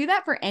can do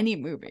that for any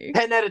movie.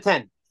 10 out of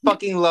 10.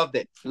 Fucking loved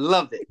it.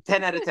 Loved it.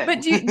 10 out of 10.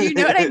 But do you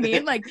know what I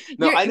mean? Like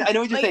No, you're I know what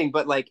you're like, saying,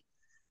 but like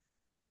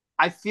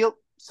I feel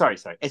sorry.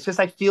 It's just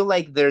I feel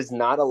like there's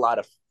not a lot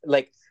of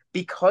like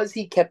because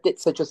he kept it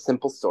such a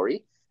simple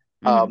story.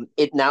 mhm.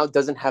 It now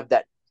doesn't have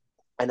that.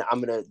 And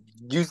I'm gonna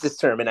use this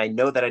term, and I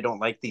know that I don't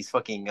like these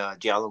fucking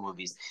Giallo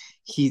movies.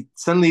 He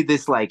suddenly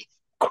this like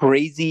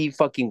crazy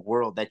fucking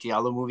world that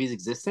Giallo movies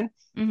exist in.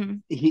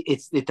 Mhm.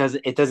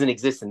 It doesn't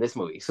exist in this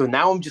movie. So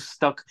now I'm just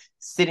stuck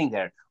sitting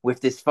there with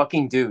this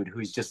fucking dude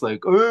who's just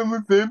like, oh, I'm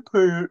a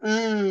vampire.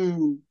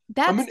 I'm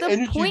That's an the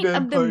energy point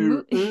of the vampire.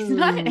 movie. It's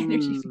not an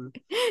energy.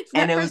 It's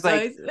And not it first was of all,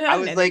 like, it's I not an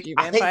was like, energy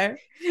I vampire.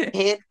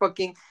 can't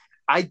fucking.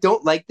 I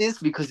don't like this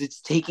because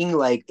it's taking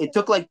like it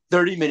took like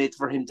 30 minutes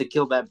for him to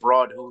kill that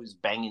broad who was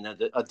banging a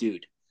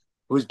dude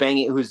who's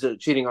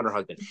cheating on her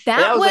husband. And That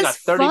that was like a was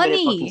 30-minute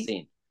fucking funny.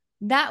 scene.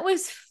 That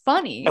was And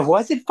funny.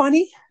 was it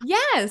funny?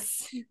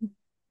 Yes.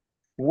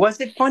 Was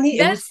it funny? It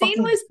That was scene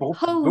fucking was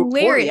poorly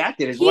hilarious.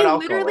 acted, is what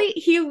I'll call it.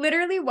 He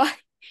literally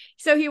walked.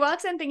 So he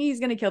walks in thinking he's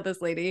gonna kill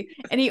this lady,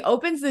 and he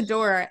opens the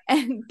door,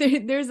 and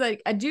there's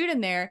like a dude in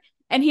there,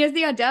 and he has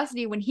the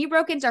audacity when he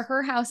broke into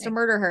her house to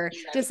murder her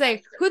to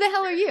say, "Who the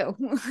hell are you?"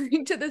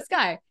 to this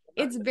guy.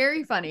 It's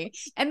very funny.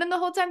 And then the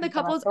whole time the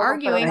couple's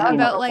arguing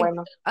about like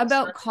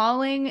about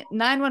calling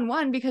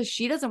 911 because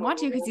she doesn't want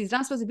to because he's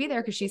not supposed to be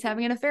there because she's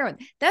having an affair with.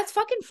 That's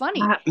fucking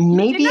funny.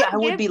 Maybe I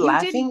would be You did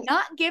laughing.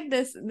 not give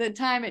this the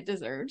time it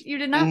deserved. You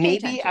did not pay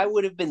Maybe I attention.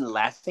 would have been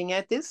laughing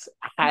at this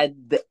had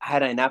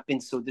I not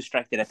been so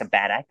distracted at the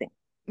bad acting.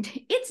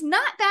 It's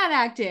not bad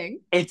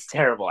acting. It's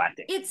terrible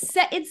acting.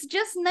 It's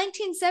just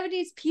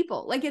 1970s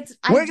people. Like We're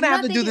I do gonna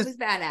have not to do think it this. was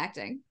bad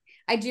acting.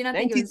 I do not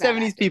think it was bad 1970s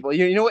acting. people.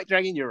 You know what,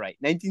 Dragon? You're right.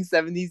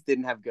 1970s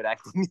didn't have good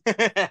acting.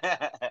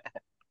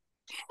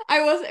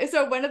 I was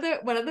so one of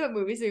the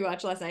movies we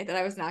watched last night that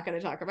I was not going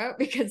to talk about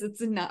because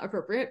it's not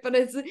appropriate, but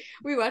it's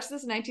we watched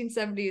this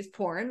 1970s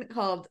porn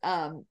called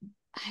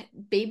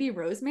Baby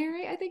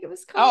Rosemary, I think it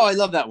was Oh, called. I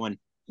love that one.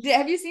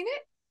 Have you seen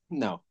it?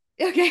 No.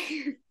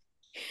 Okay.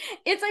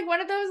 It's like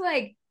one of those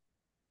like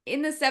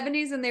in the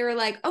 70s and they were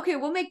like, okay,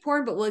 we'll make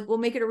porn, but we'll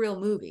make it a real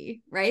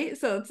movie, right?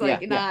 So it's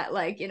like not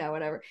like,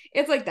 whatever.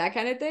 It's like that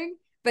kind of thing.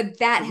 But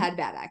that had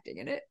bad acting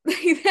in it.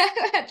 Like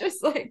that had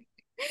just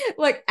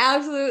like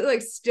absolute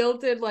like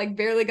stilted, like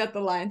barely got the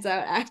lines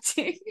out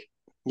acting.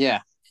 Yeah.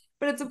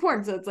 But it's a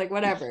porn, so it's like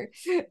whatever.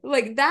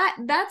 Like that's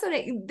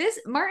what this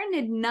Martin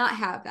did not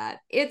have that.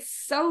 It's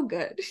so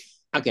good.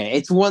 Okay,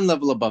 it's one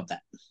level above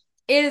that.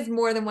 It is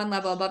more than one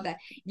level above that.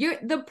 You're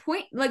the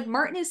point, like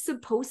Martin is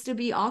supposed to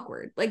be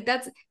awkward. Like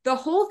that's the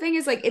whole thing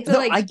is like it's no,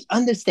 like I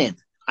understand.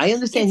 I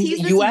understand. he's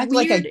You act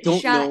like I don't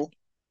shot. know.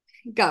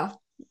 Go.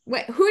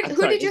 Wait, who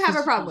Sorry, did you have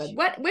a problem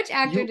with? Which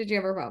actor did you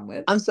have a problem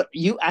with? I'm sorry.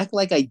 You act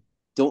like I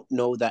don't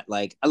know that.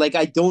 Like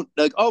I don't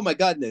like. Oh my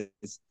goodness,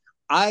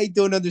 I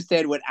don't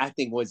understand what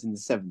acting was in the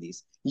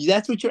 70s.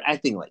 That's what you're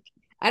acting like.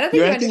 I don't think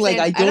you're you acting understand.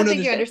 like I don't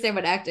think you understand. understand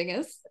what acting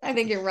is. I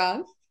think you're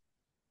wrong.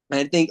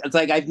 I think it's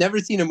like I've never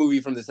seen a movie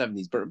from the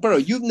 70s. Bro,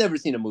 you've never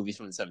seen a movie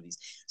from the 70s.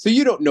 So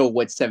you don't know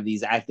what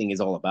 70s acting is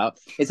all about.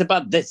 It's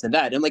about this and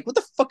that. And I'm like, what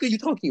the fuck are you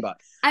talking about?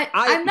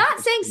 I'm not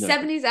saying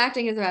 70s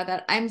acting is about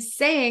that. I'm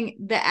saying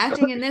the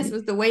acting in this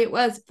was the way it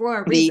was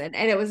for a reason,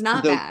 and it was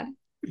not bad.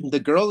 The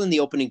girl in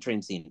the opening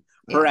train scene,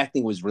 her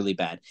acting was really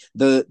bad.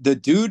 The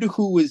dude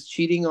who was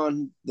cheating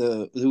on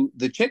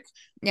the chick,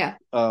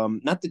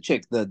 not the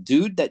chick, the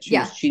dude that she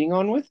was cheating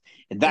on with,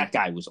 and that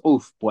guy was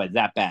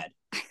that bad.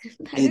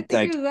 I didn't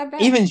think he was that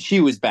bad. Even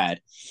she was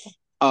bad.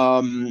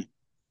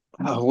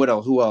 What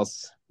else? Who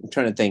else? I'm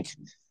trying to think.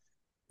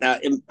 I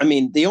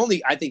mean,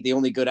 I think the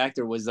only good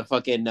actor was the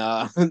fucking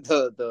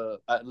the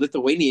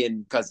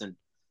Lithuanian cousin,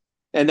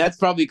 and that's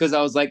probably because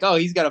I was like, oh,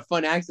 he's got a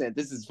fun accent.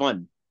 This is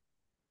fun.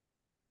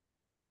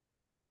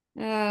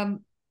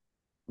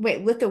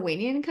 Wait,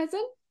 Lithuanian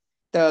cousin?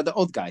 The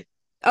old guy.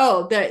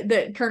 Oh,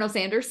 the Colonel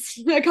Sanders.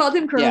 I called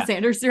him Colonel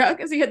Sanders throughout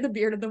because he had the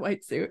beard and the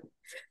white suit.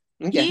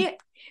 Okay.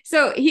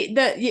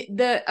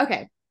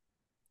 Okay.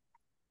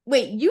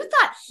 Wait, you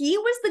thought he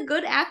was the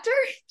good actor?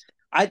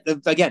 I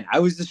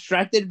was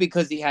distracted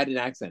because he had an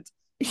accent.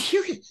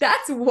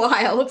 That's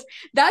wild.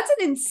 That's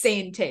an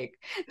insane take.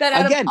 That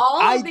out of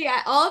all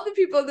of the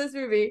people in this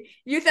movie,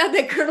 you thought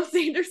that Colonel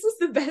Sanders was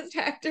the best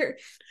actor.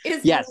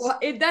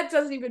 That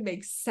doesn't even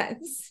make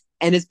sense.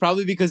 And it's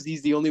probably because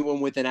he's the only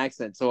one with an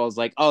accent. So I was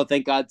like, oh,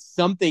 thank God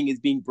something is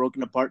being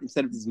broken apart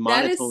instead of this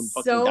monotone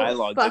fucking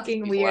dialogue.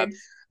 Fucking weird.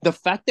 The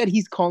fact that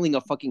he's calling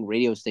a fucking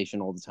radio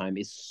station all the time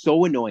is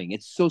so annoying.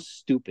 It's so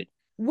stupid.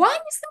 Why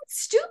is that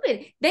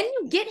stupid? Then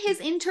you get his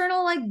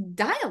internal like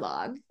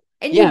dialogue.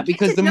 And yeah, you get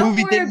because to the know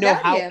movie more didn't know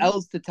about how him.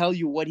 else to tell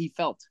you what he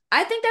felt.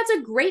 I think that's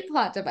a great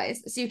plot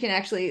device, so you can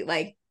actually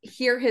like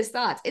hear his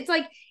thoughts. It's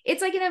like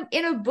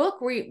in a book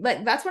where you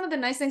like that's one of the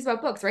nice things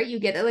about books, right? You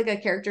get like a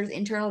character's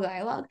internal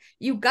dialogue.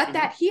 You got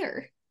that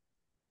here.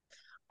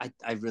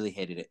 I really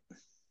hated it.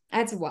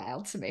 That's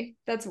wild to me.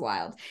 That's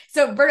wild.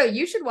 So Berto,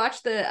 you should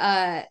watch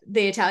the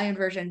Italian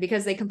version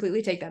because they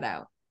completely take that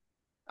out.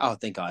 Oh,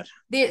 thank God.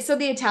 The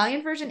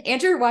Italian version,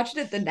 Andrew watched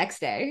it the next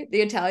day,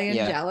 the Italian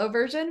Yeah. Giallo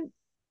version,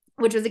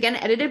 which was again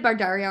edited by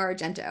Dario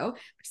Argento,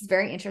 which is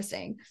very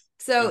interesting.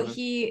 So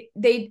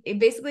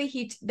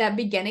that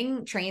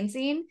beginning train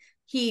scene,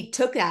 he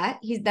took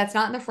that's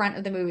not in the front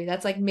of the movie.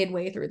 That's like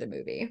midway through the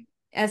movie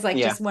as like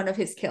just one of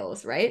his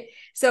kills, right?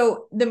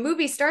 So the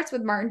movie starts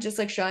with Martin just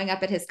like showing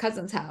up at his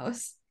cousin's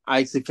house. I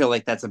actually feel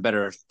like that's a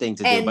better thing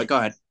to do, but go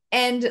ahead.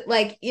 And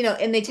like,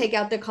 and they take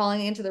out the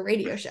calling into the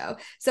radio show.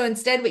 So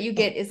instead what you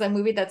get is a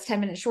movie that's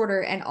 10 minutes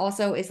shorter and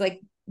also is like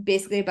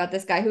basically about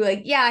this guy who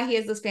like, yeah, he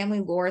has this family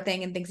lore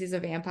thing and thinks he's a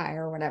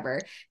vampire or whatever,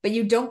 but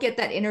you don't get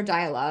that inner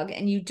dialogue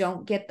and you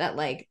don't get that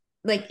like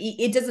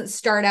it doesn't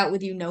start out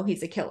with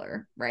he's a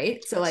killer,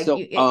 right? So like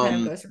it kind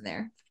of goes from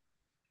there.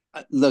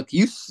 Look,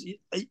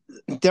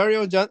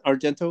 Dario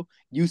Argento,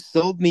 you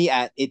sold me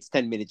at it's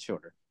 10 minutes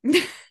shorter.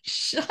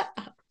 Shut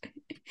up.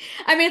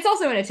 I mean, it's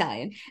also in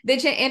Italian.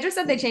 Andrew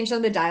said they changed some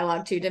of the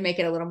dialogue too to make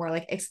it a little more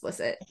like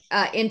explicit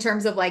in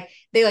terms of like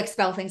they like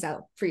spell things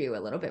out for you a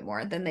little bit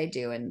more than they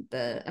do in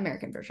the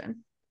American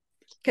version.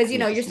 Because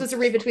you're supposed to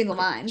read between the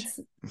lines.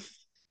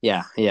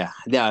 Yeah.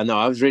 No,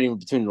 I was reading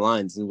between the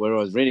lines, and what I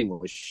was reading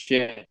was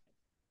shit.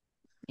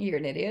 You're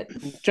an idiot.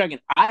 Dragon,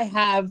 I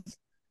have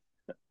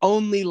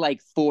only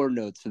like 4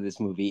 notes for this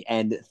movie,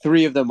 and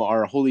 3 of them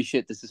are holy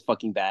shit, this is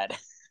fucking bad.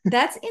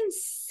 That's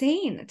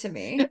insane to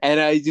me. And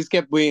I just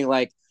kept being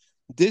like,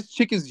 this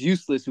chick is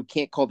useless who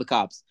can't call the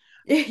cops.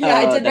 Yeah,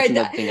 I did write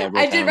that.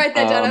 I did write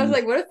that down. I was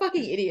like, what a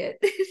fucking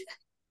idiot.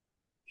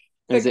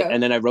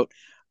 And then I wrote,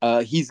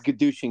 he's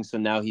gadooshing, so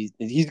now he's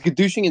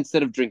gadooshing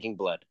instead of drinking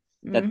blood.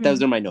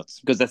 Those are my notes,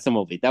 because that's the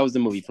movie. That was the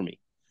movie for me.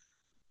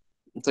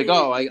 It's like,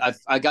 oh,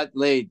 I got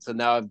laid, so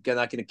now I'm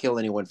not gonna kill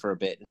anyone for a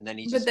bit. And then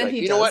he's just like,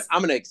 you know what?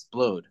 I'm gonna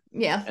explode.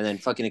 Yeah. And then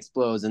fucking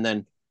explodes, and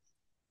then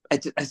I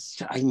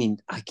mean,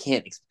 I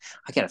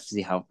gotta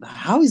see how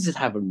does it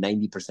have a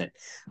 90%?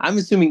 I'm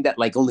assuming that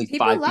like only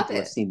 5 people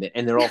have seen it,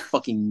 and they're all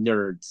fucking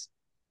nerds.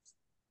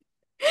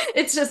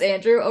 It's just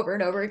Andrew over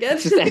and over again.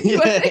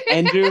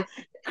 Andrew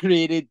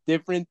created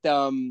different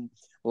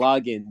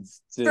logins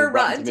to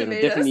Rotten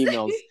Tomatoes, different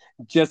emails,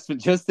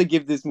 just to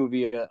give this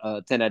movie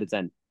a 10 out of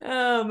 10.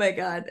 Oh my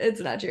God, it's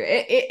not true.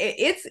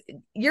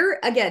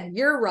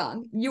 You're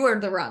wrong. You are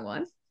the wrong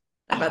one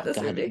about this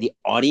movie. The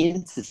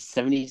audience is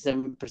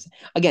 77%.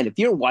 Again, if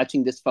you're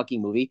watching this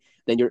fucking movie,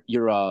 then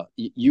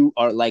you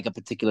are like a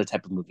particular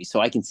type of movie, so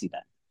I can see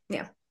that.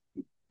 Yeah.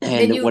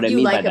 And what I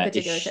mean by that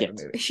is shit.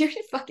 You're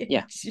fucking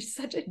you're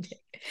such a dick.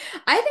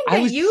 I think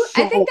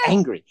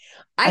angry.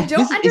 I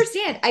don't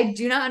understand. I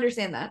do not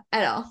understand that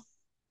at all.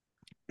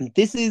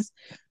 This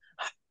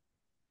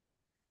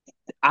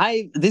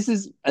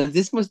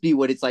must be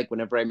what it's like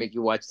whenever I make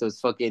you watch those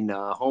fucking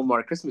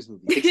Hallmark Christmas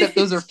movies. Except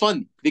those are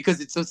fun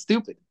because it's so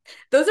stupid.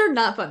 Those are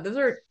not fun. Those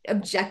are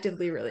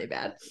objectively really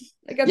bad.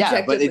 Like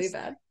objectively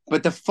bad.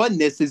 But the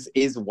funness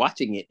is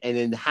watching it and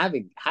then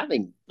having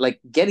like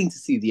getting to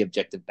see the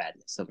objective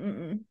badness of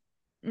it.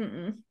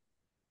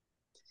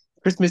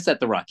 Christmas at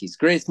the Rockies,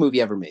 greatest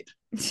movie ever made.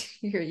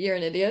 You're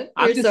an idiot.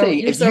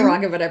 You're so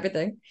wrong about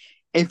everything.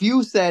 If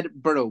you said,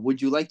 Berto, would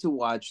you like to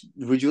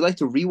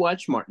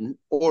rewatch Martin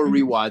or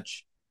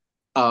rewatch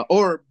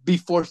or be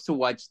forced to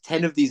watch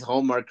 10 of these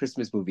Hallmark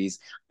Christmas movies,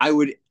 I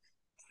would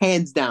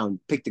hands down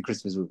pick the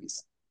Christmas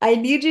movies. I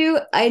need you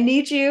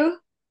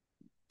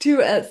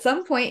to at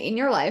some point in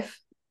your life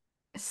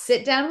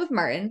sit down with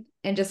Martin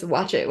and just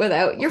watch it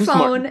without your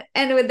phone Martin?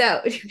 And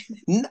without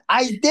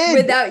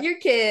without your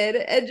kid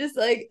and just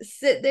like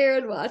sit there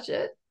and watch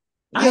it.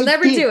 You'll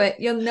never do it.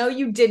 You'll know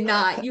you did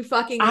not. You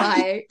fucking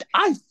lie.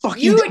 I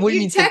fucking you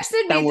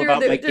texted me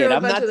through my kid.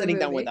 I'm not sitting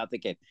down without the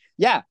kid.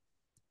 Yeah.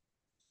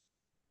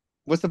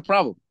 What's the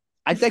problem?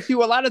 I text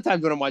you a lot of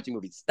times when I'm watching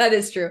movies. That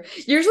is true.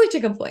 Usually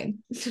to complain.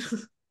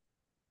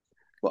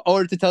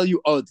 Or to tell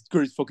you, oh, it's the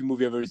greatest fucking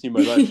movie I've ever seen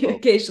in my life. Bro.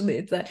 Occasionally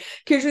it's that.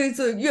 Occasionally it's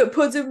a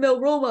positive male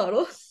role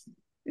model.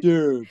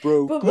 Yeah,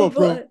 bro. Come on,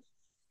 bro.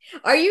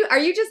 Are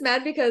you just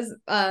mad because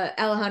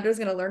Alejandro's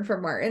gonna learn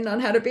from Martin on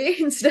how to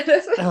be instead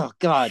of oh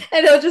god,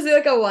 and he'll just be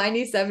like a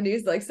whiny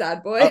 70s like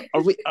sad boy?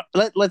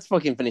 Let's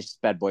fucking finish this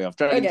bad boy off.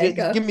 Okay,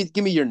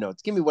 give me your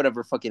notes. Give me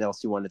whatever fucking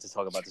else you wanted to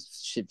talk about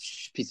this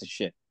piece of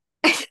shit.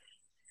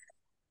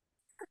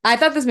 I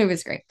thought this movie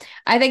was great.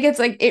 I think it's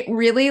like it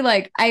really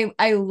like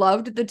I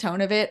loved the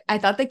tone of it. I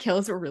thought the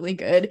kills were really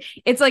good.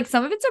 It's like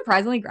some of it's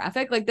surprisingly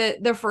graphic. Like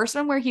the first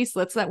one where he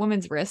slits that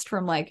woman's wrist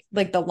from like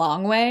the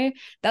long way,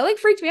 that like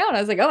freaked me out. I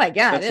was like, oh my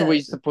god. That's the way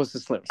you're supposed to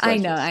slice I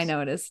wrists.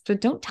 know it is, but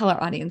don't tell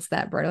our audience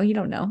that, Berto. You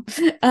don't know.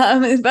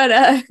 But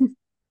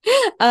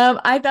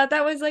I thought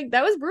that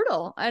was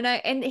brutal.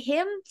 And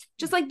him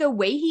just like the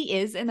way he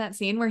is in that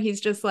scene where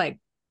he's just like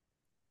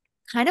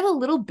kind of a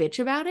little bitch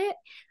about it.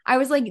 I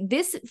was like,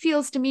 this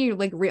feels to me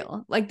like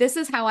real. Like this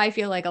is how I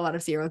feel like a lot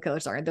of serial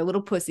killers are. They're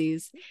little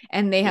pussies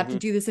and they have to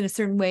do this in a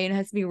certain way and it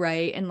has to be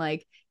right. And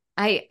like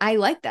I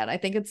like that. I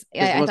think Because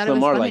I most thought of it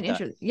them was are fun like and that.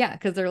 interesting. Yeah,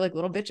 because they're like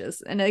little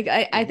bitches. And like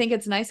I think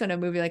it's nice when a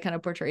movie like kind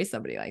of portrays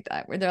somebody like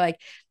that, where they're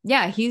like,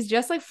 yeah, he's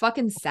just like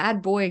fucking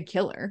sad boy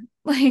killer.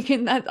 Like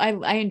and that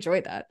I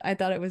enjoyed that. I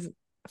thought it was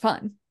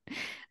fun.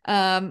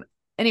 Um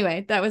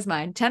anyway, that was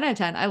mine. 10 out of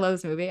 10. I love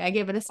this movie. I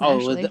gave it a Oh,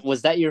 smash. Like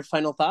was that your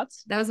final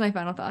thoughts? that was my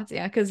final thoughts.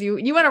 Yeah, because you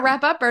want to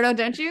wrap up, Berto,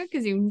 don't you?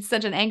 Because you're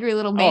such an angry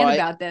little Oh, man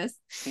about this.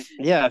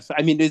 yeah.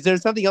 I mean, is there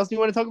something else you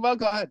want to talk about?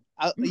 Go ahead.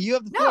 You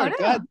have the No, floor. no,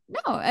 Go no, ahead. no.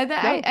 No,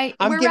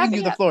 I'm We're giving you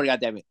wrapping the up. floor. God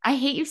damn it. I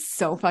hate you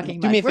so fucking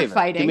Do me much. a We're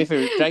favor. Do me a fighting.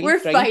 favor. Dragon, We're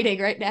dragon,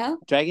 fighting right now.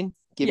 dragon.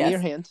 Give me your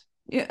Yes. hand.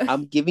 Yeah.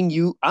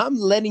 I'm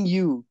letting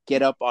you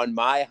get up on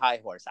my high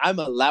horse. I'm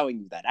allowing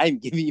you that. I'm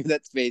giving you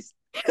that space.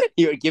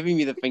 You're giving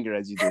me the finger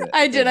as you do that.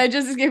 I Okay. did. I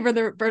just gave her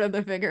the bird of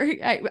the figure.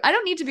 I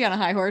don't need to be on a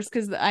high horse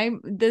because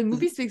the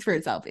movie speaks for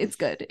itself. It's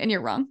good, and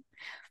you're wrong.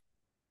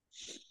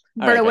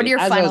 All right, Berto, what are Dragon. your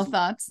final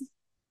thoughts?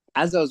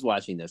 As I was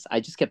watching this, I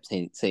just kept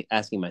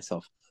asking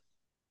myself,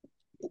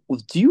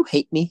 do you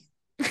hate me?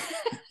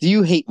 Do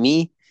you hate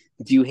me?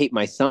 Do you hate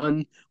my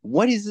son?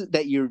 What is it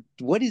that you're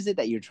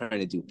trying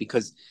to do?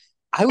 Because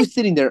I was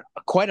sitting there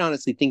quite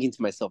honestly thinking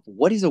to myself,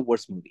 what is a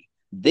worse movie?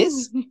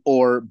 This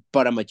or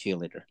But I'm a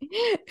Cheerleader?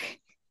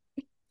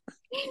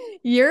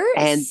 You're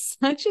And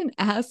such an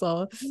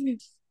asshole.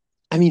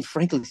 I mean,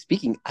 frankly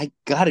speaking, I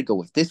gotta go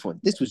with this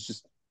one. This was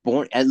just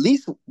born, at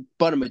least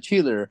But I'm a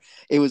Cheerleader.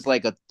 It was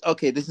like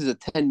okay, this is a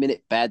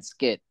 10-minute bad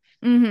skit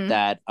Mm-hmm.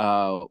 that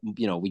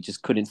we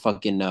just couldn't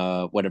fucking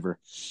whatever.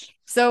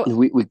 So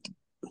We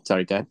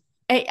sorry, guy.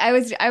 I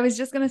was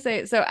just gonna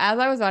say, so as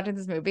I was watching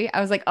this movie, I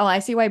was like, oh, I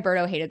see why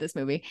Berto hated this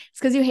movie. It's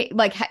because you hate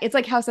like it's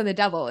like House of the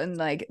Devil and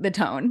like the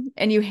tone,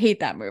 and you hate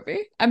that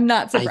movie. I'm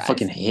not I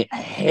fucking surprised.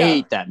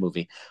 hate Go. that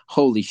movie.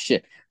 Holy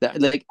shit! That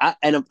like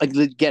and I'm like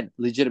again,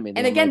 legitimately,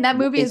 And again, that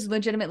movie is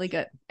legitimately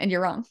good, and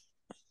you're wrong.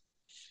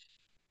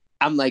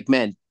 I'm like,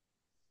 man,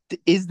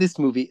 is this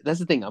movie? That's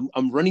the thing.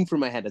 I'm running through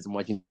my head as I'm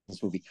watching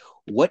this movie.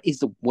 What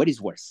is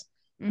worse?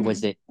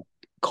 Was Mm-hmm. it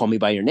Call Me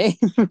by Your Name?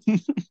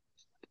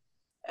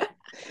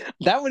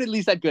 That one at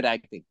least had good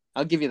acting.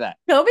 I'll give you that.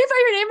 Tell Me by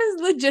Your Name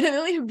is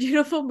legitimately a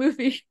beautiful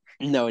movie.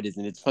 No, it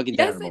isn't. It's fucking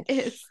Yes, terrible.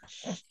 it is.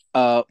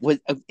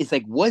 It's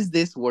like, was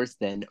this worse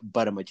than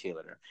But I'm a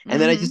Cheerleader? And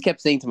then I Mm-hmm. just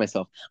kept saying to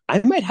myself,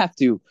 I might have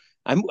to.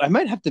 I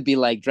might have to be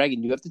like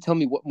Dragon. You have to tell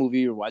me what movie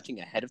you're watching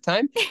ahead of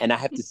time, and I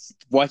have to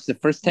watch the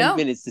first 10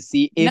 minutes to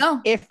see No.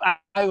 if I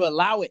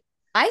allow it.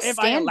 If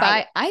I allow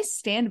it. I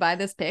stand by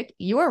this pick.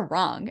 You are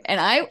wrong. And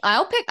I'm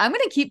gonna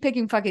keep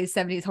picking fucking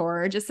 70s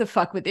horror just to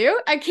fuck with you.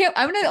 I'm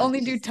gonna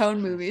only do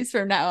tone movies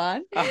from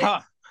now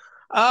on.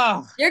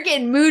 Oh, You're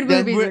getting mood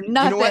movies or you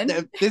know what?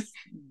 nothing.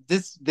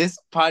 This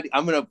pod,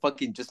 I'm gonna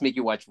fucking just make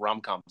you watch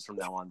rom-coms from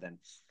now on. Then,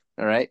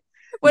 all right.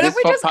 What if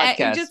we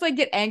Podcast, just like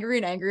get angry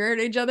and angrier at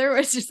each other? Where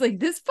it's just like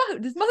this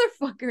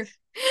motherfucker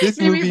this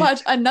made me movie,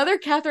 watch another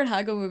Catherine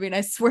Hagel movie, and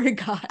I swear to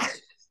God.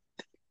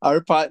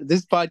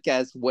 this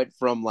podcast went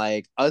from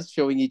like us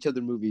showing each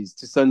other movies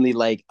to suddenly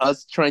like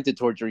us trying to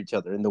torture each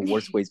other in the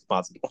worst ways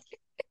possible.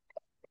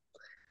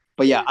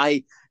 But yeah,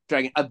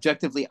 Dragon,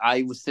 objectively,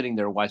 I was sitting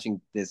there watching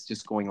this,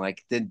 just going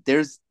like,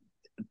 there's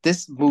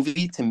this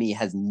movie to me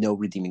has no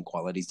redeeming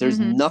qualities. There's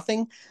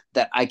nothing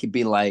that I could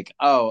be like,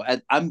 oh,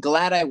 I'm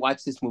glad I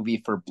watched this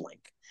movie for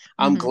blank.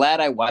 I'm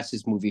glad I watched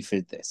this movie for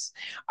this.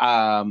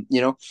 I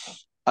mean,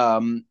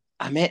 and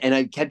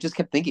I just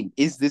kept thinking,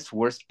 is this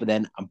worse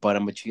than But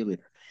I'm a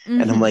Cheerleader?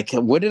 And I'm like,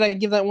 what did I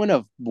give that one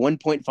of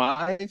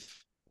 1.5?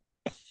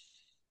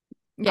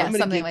 Yeah, I'm gonna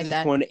something give like this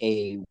that. one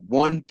a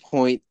 1.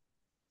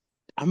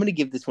 I'm gonna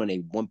give this one a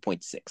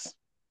 1.6.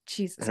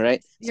 Jesus All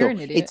right, Christ. You're so an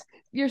idiot. it's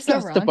You're so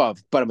just wrong.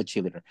 above, but I'm a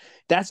Cheerleader.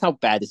 That's how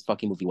bad this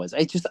fucking movie was.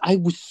 I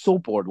was so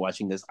bored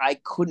watching this. I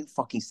couldn't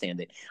fucking stand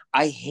it.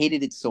 I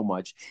hated it so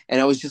much, and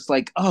I was just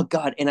like, oh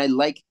god. And I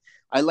like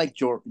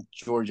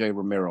George A.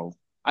 Romero.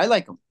 I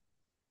like him,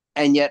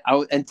 and yet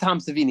and Tom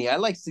Savini. I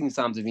like seeing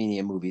Tom Savini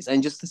in movies,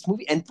 and just this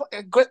movie and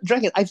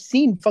Dragon. I've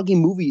seen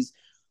fucking movies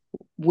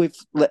with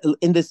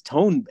in this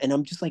tone, and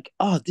I'm just like,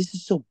 oh, this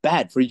is so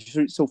bad for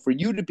you. So for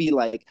you to be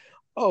like,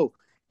 oh,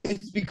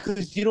 it's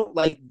because you don't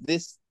like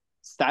this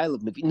style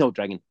of movie. No,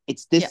 Dragon,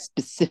 it's this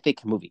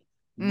specific movie.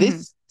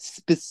 This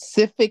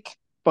specific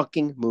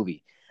fucking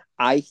movie,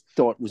 I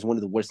thought was one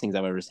of the worst things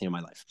I've ever seen in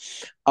my life.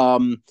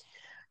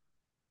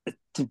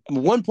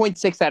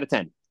 1.6 out of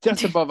 10,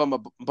 just above.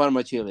 But I'm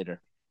a Cheerleader.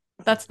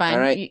 That's fine. All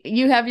right.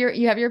 You have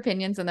your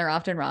opinions, and they're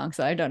often wrong.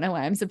 So I don't know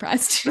why I'm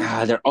surprised.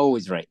 They're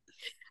always right.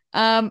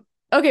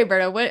 Okay,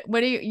 Berto,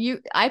 what do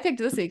I picked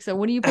this week, so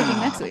what are you picking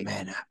next Oh week?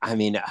 man, I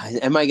mean,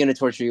 am I gonna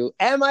torture you?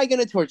 Am I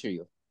gonna torture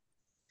you,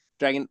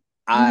 Dragon?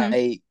 Mm-hmm.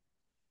 I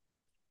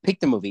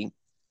picked a movie,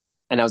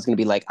 and I was gonna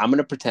be like, I'm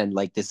gonna pretend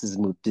like this is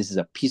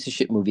a piece of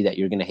shit movie that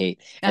you're gonna hate,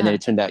 and then Uh-huh.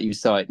 it turned out you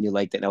saw it and you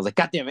liked it, and I was like,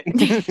 God damn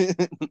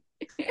it!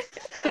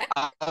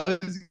 I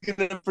was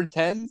gonna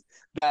pretend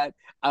that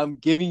I'm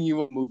giving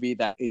you a movie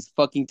that is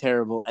fucking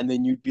terrible, and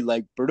then you'd be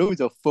like, Berto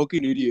is a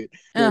fucking idiot.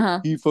 Uh-huh.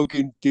 He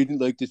fucking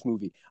didn't like this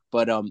movie.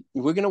 But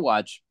we're gonna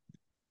watch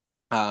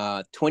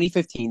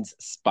 2015's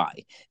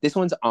Spy. This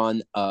one's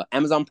on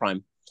Amazon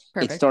Prime. It's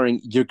Perfect.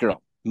 starring your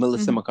girl,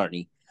 Melissa Mm-hmm.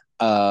 McCartney.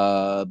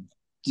 Uh,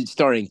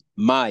 starring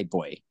my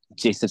boy,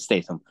 Jason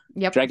Statham.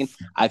 Yep. Dragon,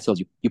 I've told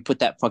you, you put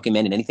that fucking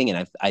man in anything,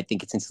 and I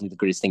think it's instantly the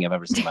greatest thing I've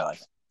ever seen in my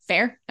life.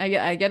 Fair.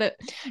 I get it.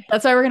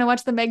 That's why we're gonna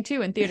watch the Meg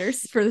 2 in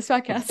theaters for this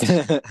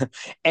podcast.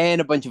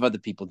 And a bunch of other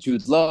people: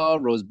 Jude Law,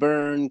 Rose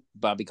Byrne,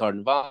 Bobby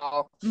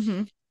Cannavale.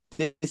 Mm-hmm.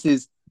 This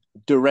is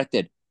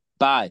directed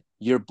by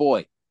your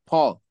boy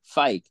Paul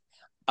Feig.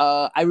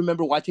 I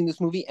remember watching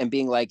this movie and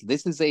being like,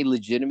 "This is a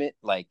legitimate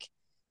like."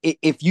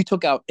 If you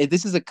took out, if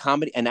this is a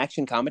comedy, an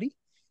action comedy,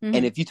 and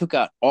Mm-hmm. if you took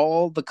out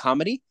all the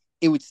comedy,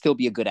 it would still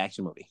be a good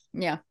action movie.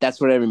 Yeah.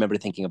 That's what I remember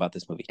thinking about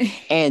this movie.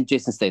 And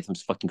Jason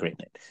Statham's fucking great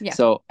in it. Yeah.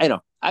 So I know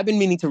I've been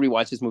meaning to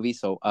rewatch this movie,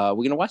 so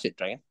we're gonna watch it,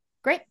 Dragon.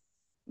 Great.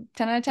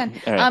 10 out of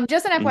 10. All right.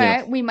 Just an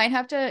Yeah. FYI, we might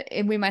have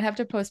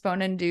to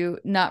postpone and do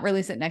not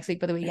release it next week,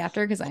 but the week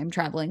after, because I am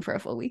traveling for a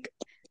full week.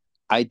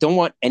 I don't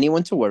want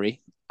anyone to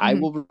worry. I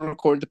Mm-hmm. will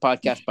record the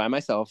podcast by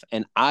myself,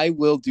 and I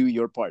will do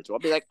your part. So I'll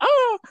be like,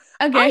 "Oh,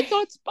 I Okay.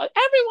 thought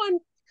everyone,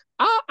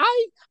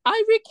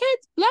 I recant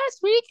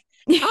last week.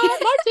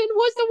 Martin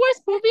was the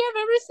worst movie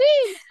I've ever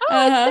seen.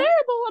 Oh, it's Uh-huh.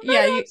 terrible.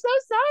 Yeah, I'm so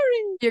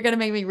sorry. you're gonna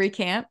make me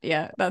recant.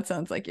 Yeah, that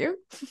sounds like you.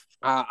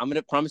 I'm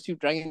gonna promise you,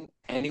 Dragon.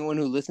 Anyone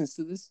who listens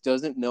to this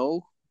doesn't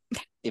know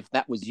if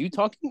that was you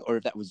talking or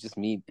if that was just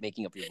me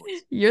making up your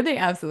voice. You're the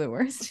absolute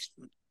worst.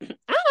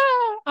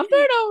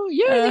 Umberto,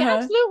 you're the Uh-huh.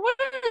 absolute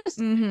worst.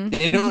 Mm-hmm.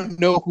 They don't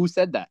know who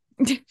said that.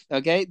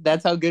 Okay,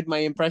 that's how good my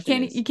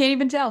impression You is. can't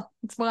even tell.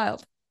 It's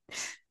wild.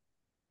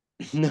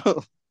 No.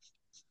 All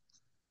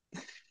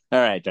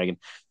right, Dragon.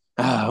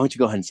 Why don't you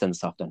go ahead and send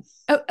this off then?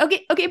 Oh,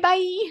 okay. Okay,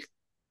 bye.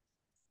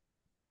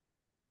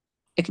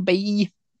 Okay, bye.